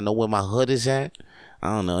hood, y'all know where my hood is at?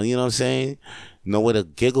 I don't know, you know what I'm saying? Know where the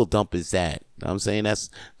Giggle Dump is at. You know what I'm saying?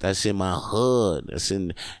 That's in my hood. That's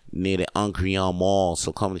near the Angrion Mall.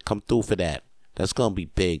 So come through for that. That's gonna be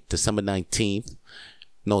big. December 19th.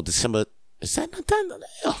 No, December. Is that not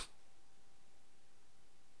that?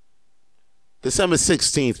 December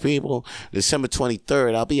 16th, people. December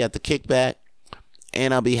 23rd, I'll be at the Kickback.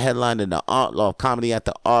 And I'll be headlining the Art Loft, Comedy at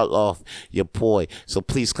the Art Loft, your boy. So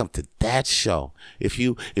please come to that show. If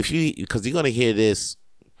you, because you're going to hear this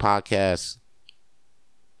podcast.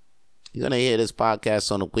 You're going to hear this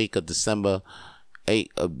podcast on the week of December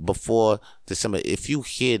 8th, before December. If you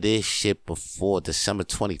hear this shit before December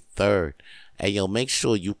 23rd, hey, yo, make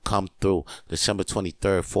sure you come through December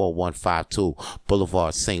 23rd, 4152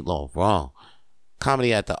 Boulevard, St. Laurent.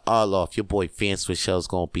 Comedy at the Art Loft. Your boy Vance Michelle's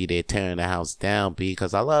gonna be there tearing the house down,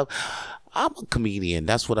 because I'm a comedian.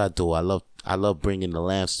 That's what I do. I love bringing the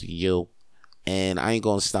laughs to you, and I ain't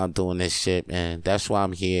gonna stop doing this shit, man. That's why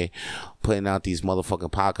I'm here putting out these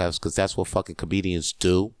motherfucking podcasts, because that's what fucking comedians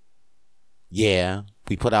do. Yeah,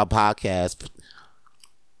 we put out podcasts.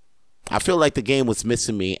 I feel like the game was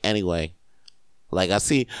missing me anyway. Like I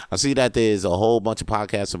see that there's a whole bunch of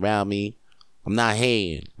podcasts around me. I'm not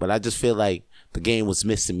hating, but I just feel like the game was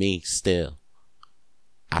missing me still.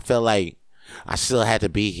 I felt like I still had to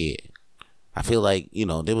be here. I feel like, you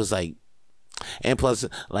know, there was like, and plus,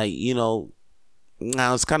 like, you know,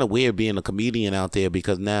 now it's kind of weird being a comedian out there,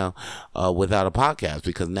 because now, without a podcast,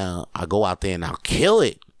 because now I go out there and I'll kill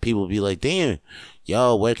it. People be like, damn,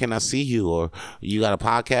 yo, where can I see you? Or you got a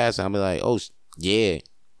podcast? And I'll be like, oh, yeah,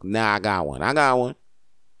 now I got one.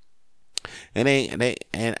 And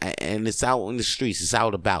it's out in the streets. It's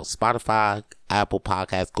out about Spotify, Apple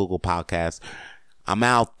Podcasts, Google Podcasts. I'm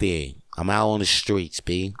out there. I'm out on the streets,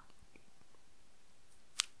 B.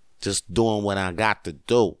 Just doing what I got to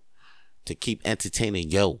do to keep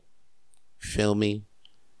entertaining yo. Feel me?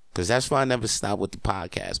 Because that's why I never stop with the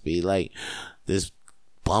podcast, B. Like, there's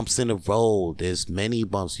bumps in the road. There's many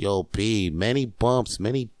bumps. Yo, B, many bumps.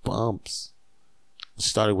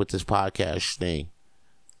 Started with this podcast thing.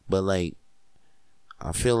 But, like,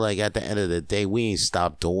 I feel like at the end of the day, we ain't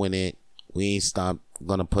stopped doing it. We ain't stopped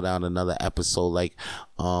gonna put out another episode. Like,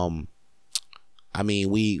 I mean,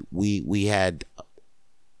 we had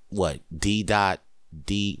what D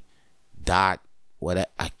what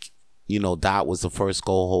Dot was the first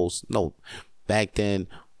co-host. No, back then,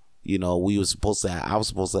 we were supposed to. I was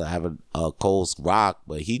supposed to have a co-host, Rock,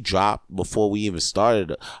 but he dropped before we even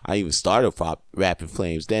started. I even started Rapping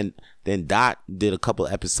Flames. Then Dot did a couple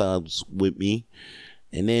episodes with me,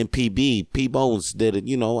 and then P Bones did at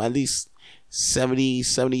least 70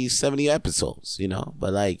 episodes.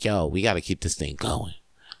 But like, yo, we got to keep this thing going,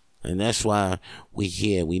 and that's why we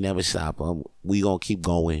here. We never stop. We gonna keep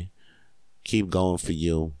going for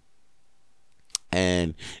you.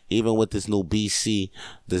 And even with this new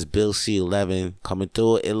this Bill C-11 coming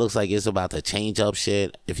through, it looks like it's about to change up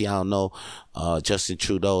shit. If y'all know, Justin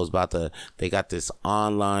Trudeau is they got this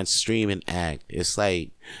online streaming act. It's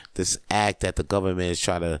like this act that the government is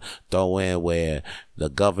trying to throw in, where the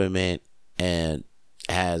government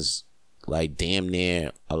has like damn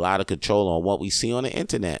near a lot of control on what we see on the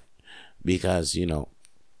internet, because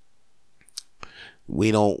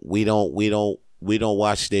we don't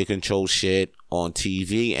watch their control shit on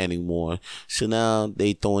TV anymore. So now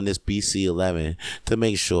they throwing this BC-11 to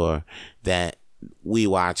make sure that we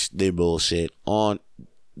watch their bullshit on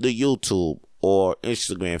the YouTube or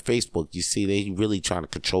Instagram, Facebook. You see, they really trying to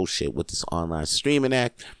control shit with this online streaming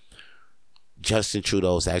act. Justin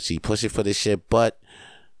Trudeau's actually pushing for this shit, but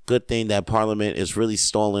good thing that Parliament is really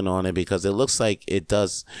stalling on it, because it looks like it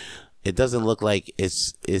doesn't look like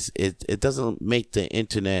it doesn't make the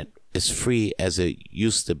internet as free as it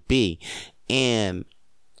used to be, and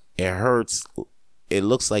it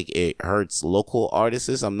looks like it hurts local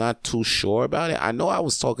artists. I'm not too sure about it. I know I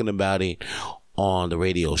was talking about it on the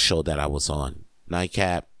radio show that I was on,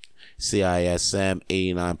 Nightcap CISM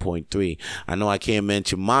 89.3. I know I can't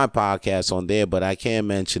mention my podcast on there, but I can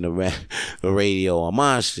mention the radio on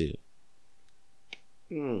my shit.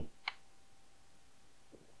 It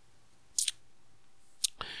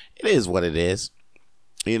is what it is.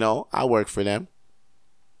 I work for them.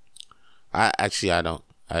 I don't.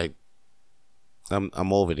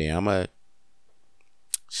 I'm over there. I'm a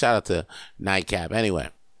shout out to Nightcap. Anyway,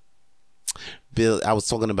 Bill, I was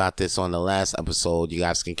talking about this on the last episode. You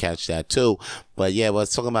guys can catch that too. But yeah, I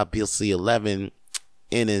was talking about Bill C-11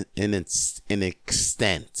 in a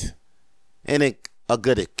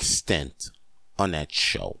good extent on that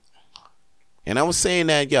show. And I was saying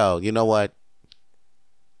that, yo, you know what?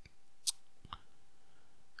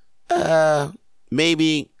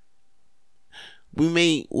 Maybe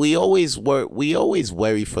we always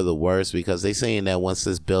worry for the worst, because they saying that once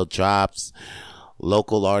this bill drops,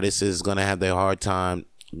 local artists is gonna have their hard time.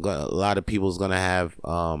 A lot of people's gonna have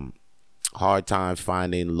hard time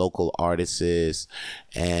finding local artists,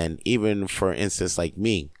 and even for instance, like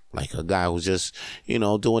me, like a guy who's just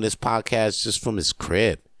doing this podcast just from his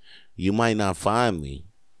crib, you might not find me,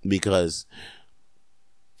 because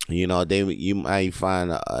you might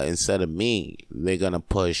find instead of me, they're gonna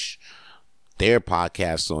push their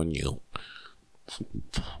podcast on you,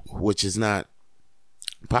 which is not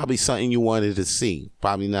probably something you wanted to see.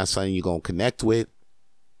 Probably not something you're gonna connect with.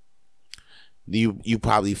 You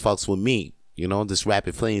probably fucks with me, this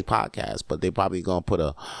Rapid Flames podcast, but they probably gonna put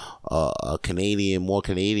a more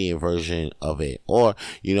Canadian version of it. Or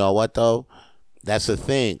you know what though? That's the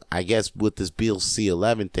thing. I guess with this Bill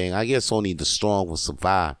C-11 thing, I guess only the strong will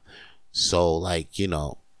survive. So like,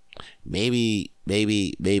 maybe,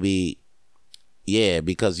 yeah,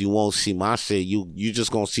 because you won't see my shit. You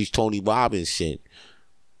just gonna see Tony Robbins shit,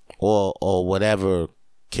 or whatever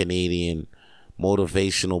Canadian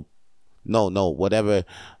motivational. No, whatever,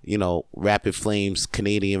 Rapid Flames,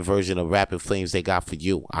 Canadian version of Rapid Flames they got for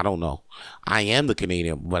you. I don't know. I am the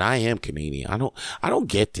Canadian, but I am Canadian. I don't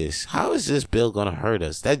get this. How is this bill gonna hurt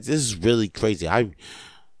us? This is really crazy.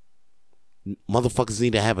 Motherfuckers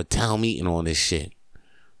need to have a town meeting on this shit.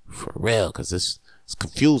 For real, because it's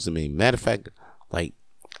confusing me. Matter of fact, like,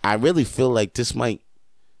 I really feel like this might,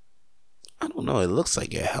 I don't know, it looks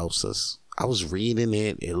like it helps us. I was reading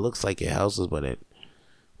it. It looks like it helps us, but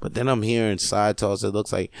then I'm hearing side talks. It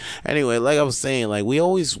looks like, anyway, like I was saying, like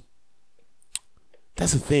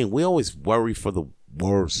that's the thing. We always worry for the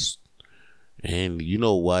worst. And you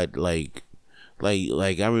know what? Like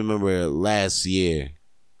I remember last year.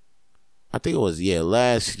 I think it was,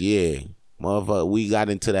 last year. Motherfucker, we got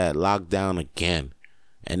into that lockdown again.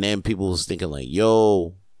 And then people was thinking like,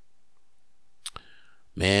 yo,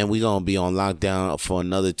 man, we gonna be on lockdown for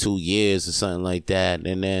another 2 years or something like that.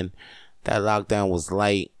 And then that lockdown was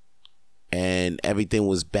light and everything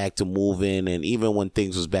was back to moving. And even when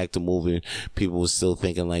things was back to moving, people was still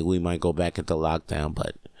thinking like we might go back into lockdown.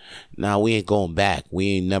 But Now we ain't going back.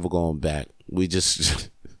 We ain't never going back. We just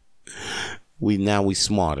we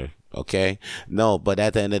smarter, okay? No, but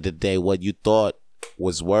at the end of the day, what you thought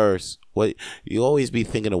was worse, what you always be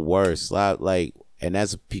thinking of worse. Like, and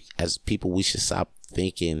as people, we should stop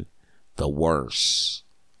thinking the worst.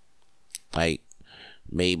 Like,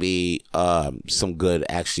 maybe some good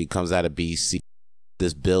actually comes out of BC,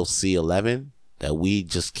 this Bill C-11 that we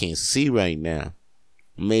just can't see right now.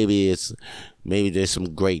 Maybe there's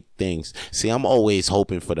some great things. See, I'm always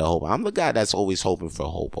hoping for the hope. I'm the guy that's always hoping for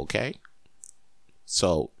hope, okay?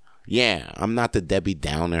 So, yeah, I'm not the Debbie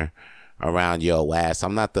Downer around your ass. I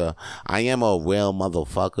am a real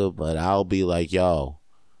motherfucker, but I'll be like, yo,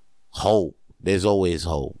 hope. There's always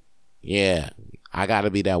hope. Yeah, I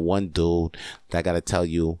gotta be that one dude that gotta tell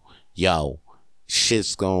you, yo,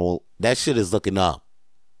 that shit is looking up.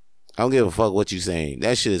 I don't give a fuck what you saying.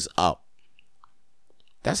 That shit is up.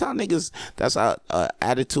 That's how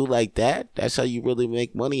attitude like that. That's how you really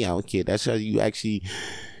make money out here. That's how you actually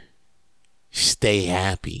stay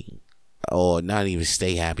happy. Or not even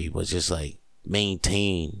stay happy, but just like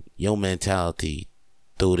maintain your mentality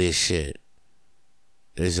through this shit.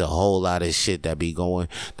 There's a whole lot of shit that be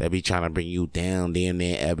trying to bring you down damn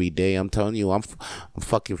near every day. I'm telling you, I'm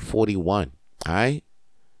fucking 41. Alright?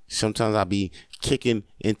 Sometimes I be kicking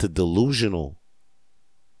into delusional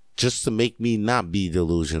just to make me not be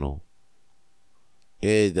delusional.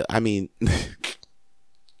 I mean,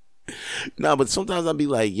 no, but sometimes I'll be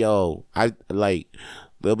like, yo,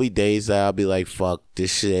 there'll be days that I'll be like, fuck,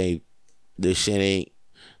 this shit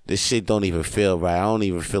don't even feel right. I don't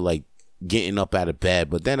even feel like getting up out of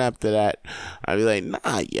bed. But then after that, I'll be like,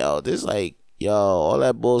 nah, yo, this like, yo, all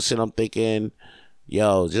that bullshit I'm thinking,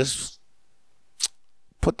 yo, just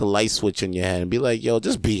put the light switch in your head and be like, yo,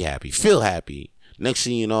 just be happy, feel happy. Next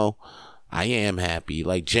thing you know, I am happy,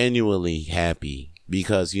 like genuinely happy,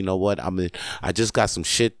 because you know what? I just got some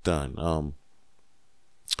shit done.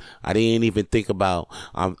 I didn't even think about.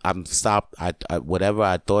 I'm stopped. Whatever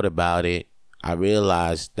I thought about it, I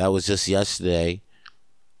realized that was just yesterday.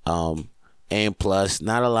 And plus,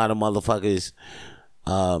 not a lot of motherfuckers.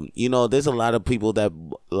 There's a lot of people that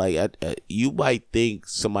like. You might think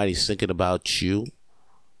somebody's thinking about you,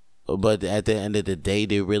 but at the end of the day,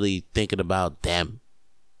 they're really thinking about them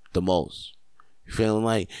the most. Feeling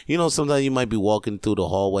like, sometimes you might be walking through the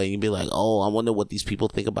hallway and you be like, oh, I wonder what these people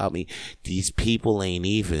think about me. These people ain't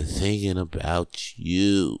even thinking about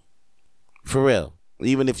you. For real.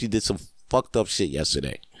 Even if you did some fucked up shit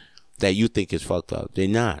yesterday that you think is fucked up, they're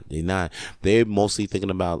not. They're mostly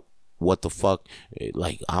thinking about what the fuck,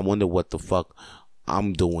 like, I wonder what the fuck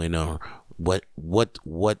I'm doing, or what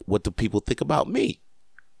do people think about me?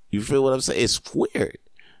 You feel what I'm saying? It's weird.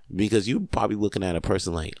 Because you're probably looking at a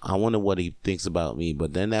person like, I wonder what he thinks about me.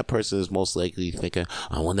 But then that person is most likely thinking,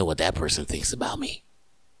 I wonder what that person thinks about me.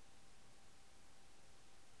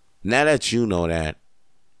 Now that you know that,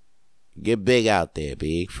 get big out there,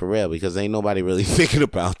 B. For real. Because ain't nobody really thinking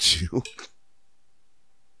about you.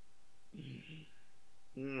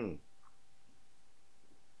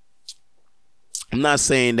 I'm not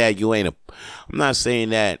saying that you ain't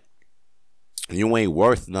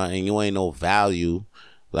worth nothing. You ain't no value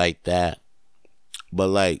like that, but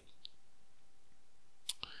like,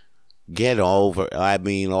 get over. I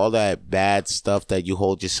mean, all that bad stuff that you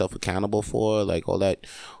hold yourself accountable for, like all that,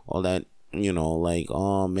 like,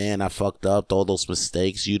 oh man, I fucked up, all those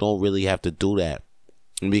mistakes. You don't really have to do that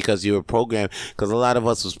because you're programmed. Because a lot of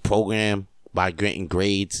us was programmed by getting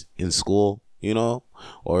grades in school,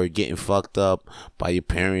 or getting fucked up by your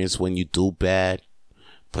parents when you do bad.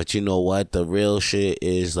 But you know what? The real shit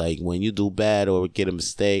is like when you do bad or get a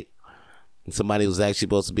mistake, somebody was actually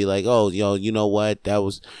supposed to be like, oh, yo, you know what?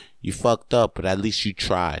 You fucked up, but at least you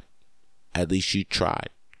tried. At least you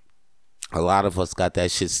tried. A lot of us got that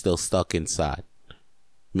shit still stuck inside.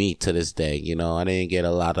 Me to this day, I didn't get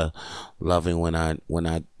a lot of loving when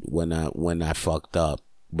I fucked up.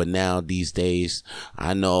 But now these days,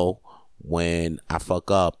 I know when I fuck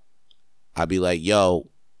up, I be like, yo,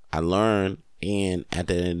 I learned. And at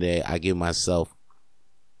the end of the day, I give myself,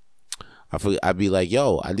 I'd be like,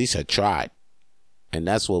 yo, at least I tried. And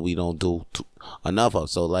that's what we don't do enough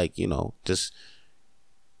of. So, like, just.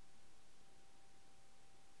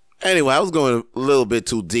 Anyway, I was going a little bit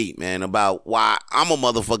too deep, man, about why I'm a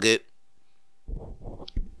motherfucker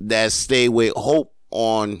that stay with hope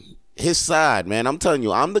on his side, man. I'm telling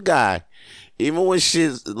you, I'm the guy. Even when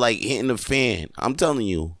shit's like hitting the fan, I'm telling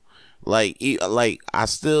you. Like I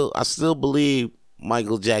still believe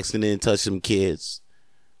Michael Jackson didn't touch them kids.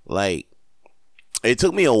 Like, it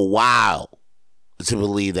took me a while to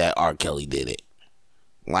believe that R. Kelly did it.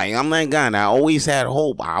 Like, I'm that guy. And I always had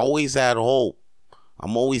hope.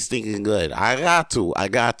 I'm always thinking good. I got to.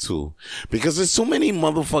 Because there's too many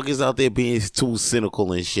motherfuckers out there being too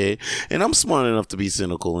cynical and shit. And I'm smart enough to be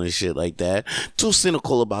cynical and shit like that. Too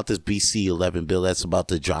cynical about this BC 11 bill that's about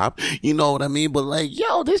to drop. You know what I mean? But like,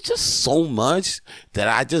 yo, there's just so much that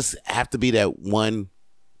I just have to be that one.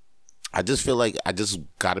 I just feel like I just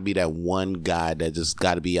got to be that one guy that just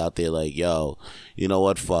got to be out there like, yo, you know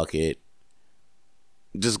what? Fuck it.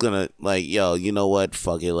 Just gonna, like, yo, you know what?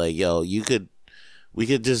 Fuck it. Like, yo, we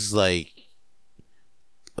could just like,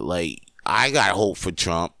 I got hope for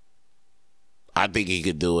Trump. I think he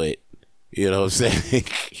could do it. You know what I'm saying?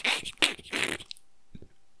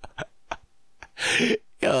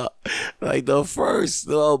 Yo, like before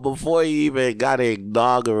he even got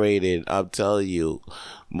inaugurated, I'm telling you,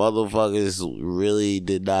 motherfuckers really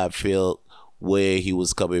did not feel where he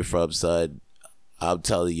was coming from, son. I'm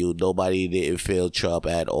telling you, nobody didn't feel Trump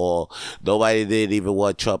at all. Nobody didn't even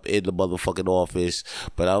want Trump in the motherfucking office.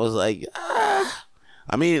 But I was like,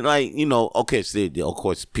 I mean, like, you know, okay, so of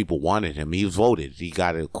course, people wanted him. He was voted. He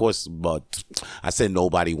got it, of course, but I said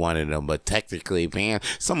nobody wanted him. But technically, man,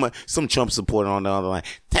 some Trump supporter on the other line,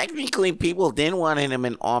 technically, people didn't want him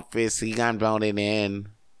in office. He got voted in.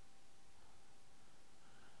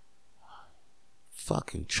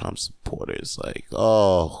 Fucking Trump supporters, like,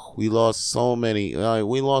 oh, we lost so many,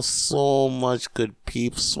 we lost so much good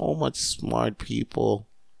people, so much smart people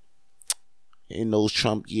in those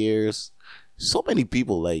Trump years. So many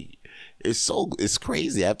people, like, it's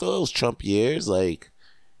crazy. After those Trump years, like,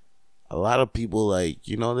 a lot of people, like,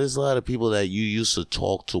 you know, there's a lot of people that you used to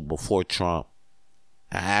talk to before Trump.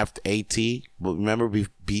 After AT, but remember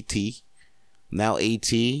BT, now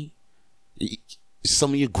AT.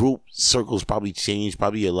 Some of your group circles probably changed.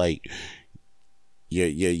 Probably your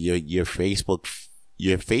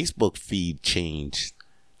Facebook feed changed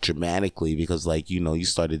dramatically because, like, you know, you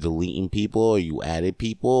started deleting people or you added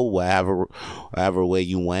people, whatever way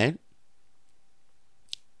you went.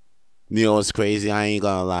 You know, it's crazy. I ain't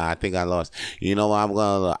gonna lie. I think I lost. You know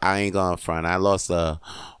what? I ain't gonna front. I lost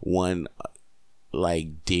one, like,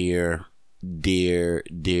 dear, not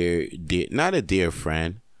a dear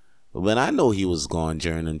friend. But I know he was gone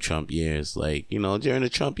during them Trump years. Like, you know, during the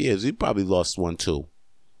Trump years, we probably lost one too.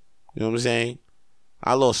 You know what I'm saying?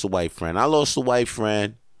 I lost a white friend.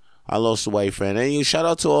 And you shout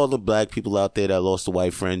out to all the black people out there that lost a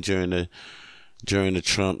white friend during the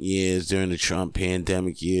Trump years, during the Trump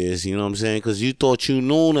pandemic years. You know what I'm saying? Because you thought you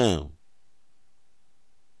knew them.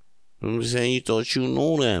 You know what I'm saying? You thought you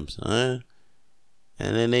knew them, son.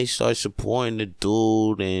 And then they start supporting the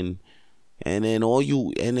dude and then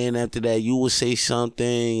after that you would say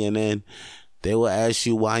something and then they would ask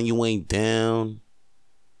you why you ain't down.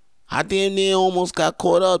 I damn near almost got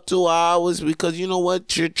caught up 2 hours because you know what?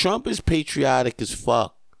 Trump is patriotic as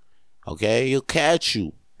fuck. Okay? He'll catch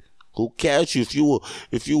you.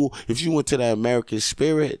 If you went to that American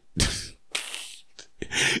spirit.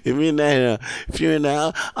 If you're in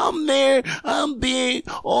there, I'm there, I'm being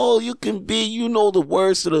all you can be. You know the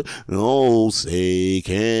words to the, oh, say,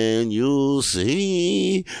 can you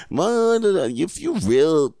see? If you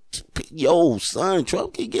real, yo, son,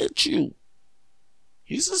 Trump can get you.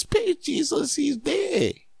 Jesus, he's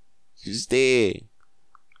there. He's there.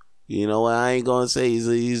 You know what? I ain't gonna say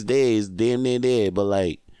he's there. He's damn near there. But,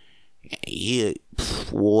 like, yeah,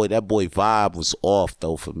 boy, that boy vibe was off,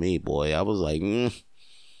 though, for me, boy. I was like,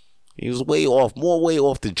 He was way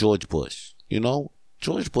off than George Bush. You know?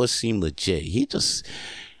 George Bush seemed legit.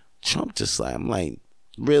 Trump just like, I'm like,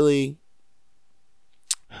 really?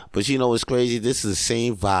 But you know what's crazy? This is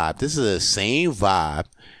the same vibe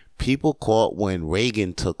people caught when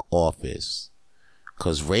Reagan took office.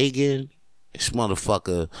 Because Reagan, this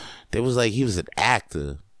motherfucker, they was like, he was an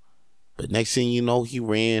actor. But next thing you know, he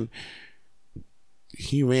ran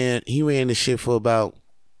the shit for about,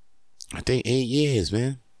 I think, 8 years,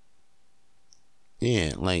 man.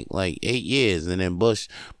 Yeah, like 8 years, and then Bush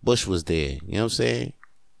was there. You know what I'm saying?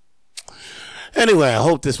 Anyway, I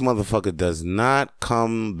hope this motherfucker does not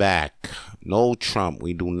come back. No Trump.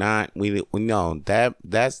 We do not. We know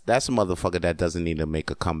that's a motherfucker that doesn't need to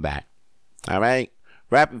make a comeback. All right.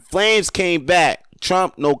 Rapid Flames came back.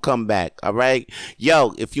 Trump, no comeback. All right.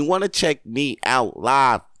 Yo, if you want to check me out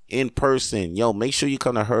live in person, yo, make sure you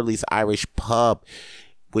come to Hurley's Irish Pub,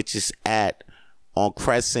 which is on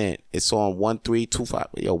Crescent. It's on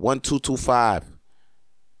 1225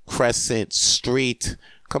 Crescent Street.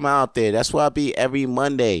 Come out there. That's where I'll be every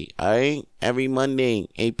Monday. All right? Every Monday,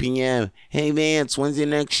 8 p.m. Hey, Vance, when's your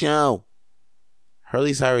next show?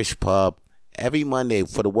 Hurley's Irish Pub. Every Monday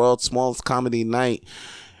for the world's smallest comedy night.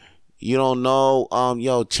 you don't know,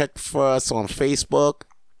 yo, check for us on Facebook.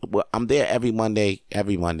 Well, I'm there every Monday.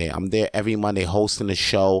 I'm there every Monday hosting the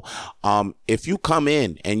show. If you come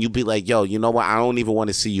in and you be like, yo, you know what? I don't even want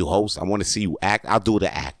to see you host. I want to see you act. I'll do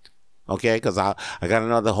the act. Okay? Because I got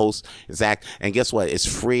another host. It's act. And guess what? It's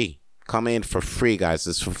free. Come in for free, guys.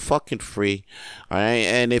 It's for fucking free. All right?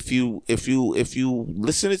 And if you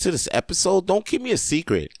listen to this episode, don't keep me a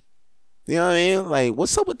secret. You know what I mean? Like,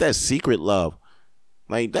 what's up with that secret love?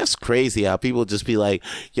 Like, that's crazy how people just be like,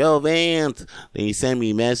 yo, Vance, they send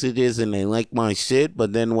me messages and they like my shit,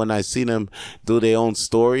 but then when I see them do their own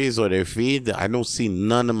stories or their feed, I don't see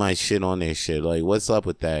none of my shit on their shit. Like, what's up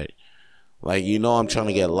with that? Like, you know I'm trying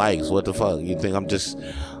to get likes. What the fuck? You think I'm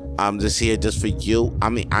just here just for you? I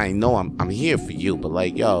mean, I know I'm here for you, but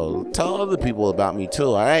like, yo, tell other people about me too,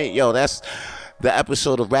 all right? Yo, that's the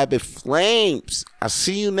episode of Rapid Flames. I'll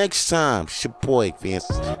see you next time. It's your boy,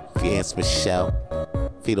 Vance Michelle.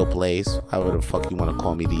 Vito Blaze, however the fuck you want to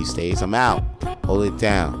call me these days. I'm out. Hold it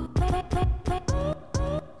down.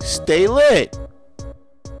 Stay lit.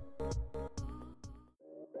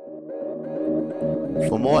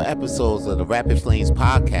 For more episodes of the Rapid Flames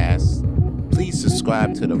podcast, please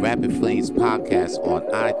subscribe to the Rapid Flames podcast on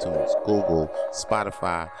iTunes, Google,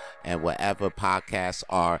 Spotify, and wherever podcasts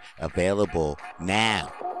are available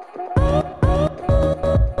now.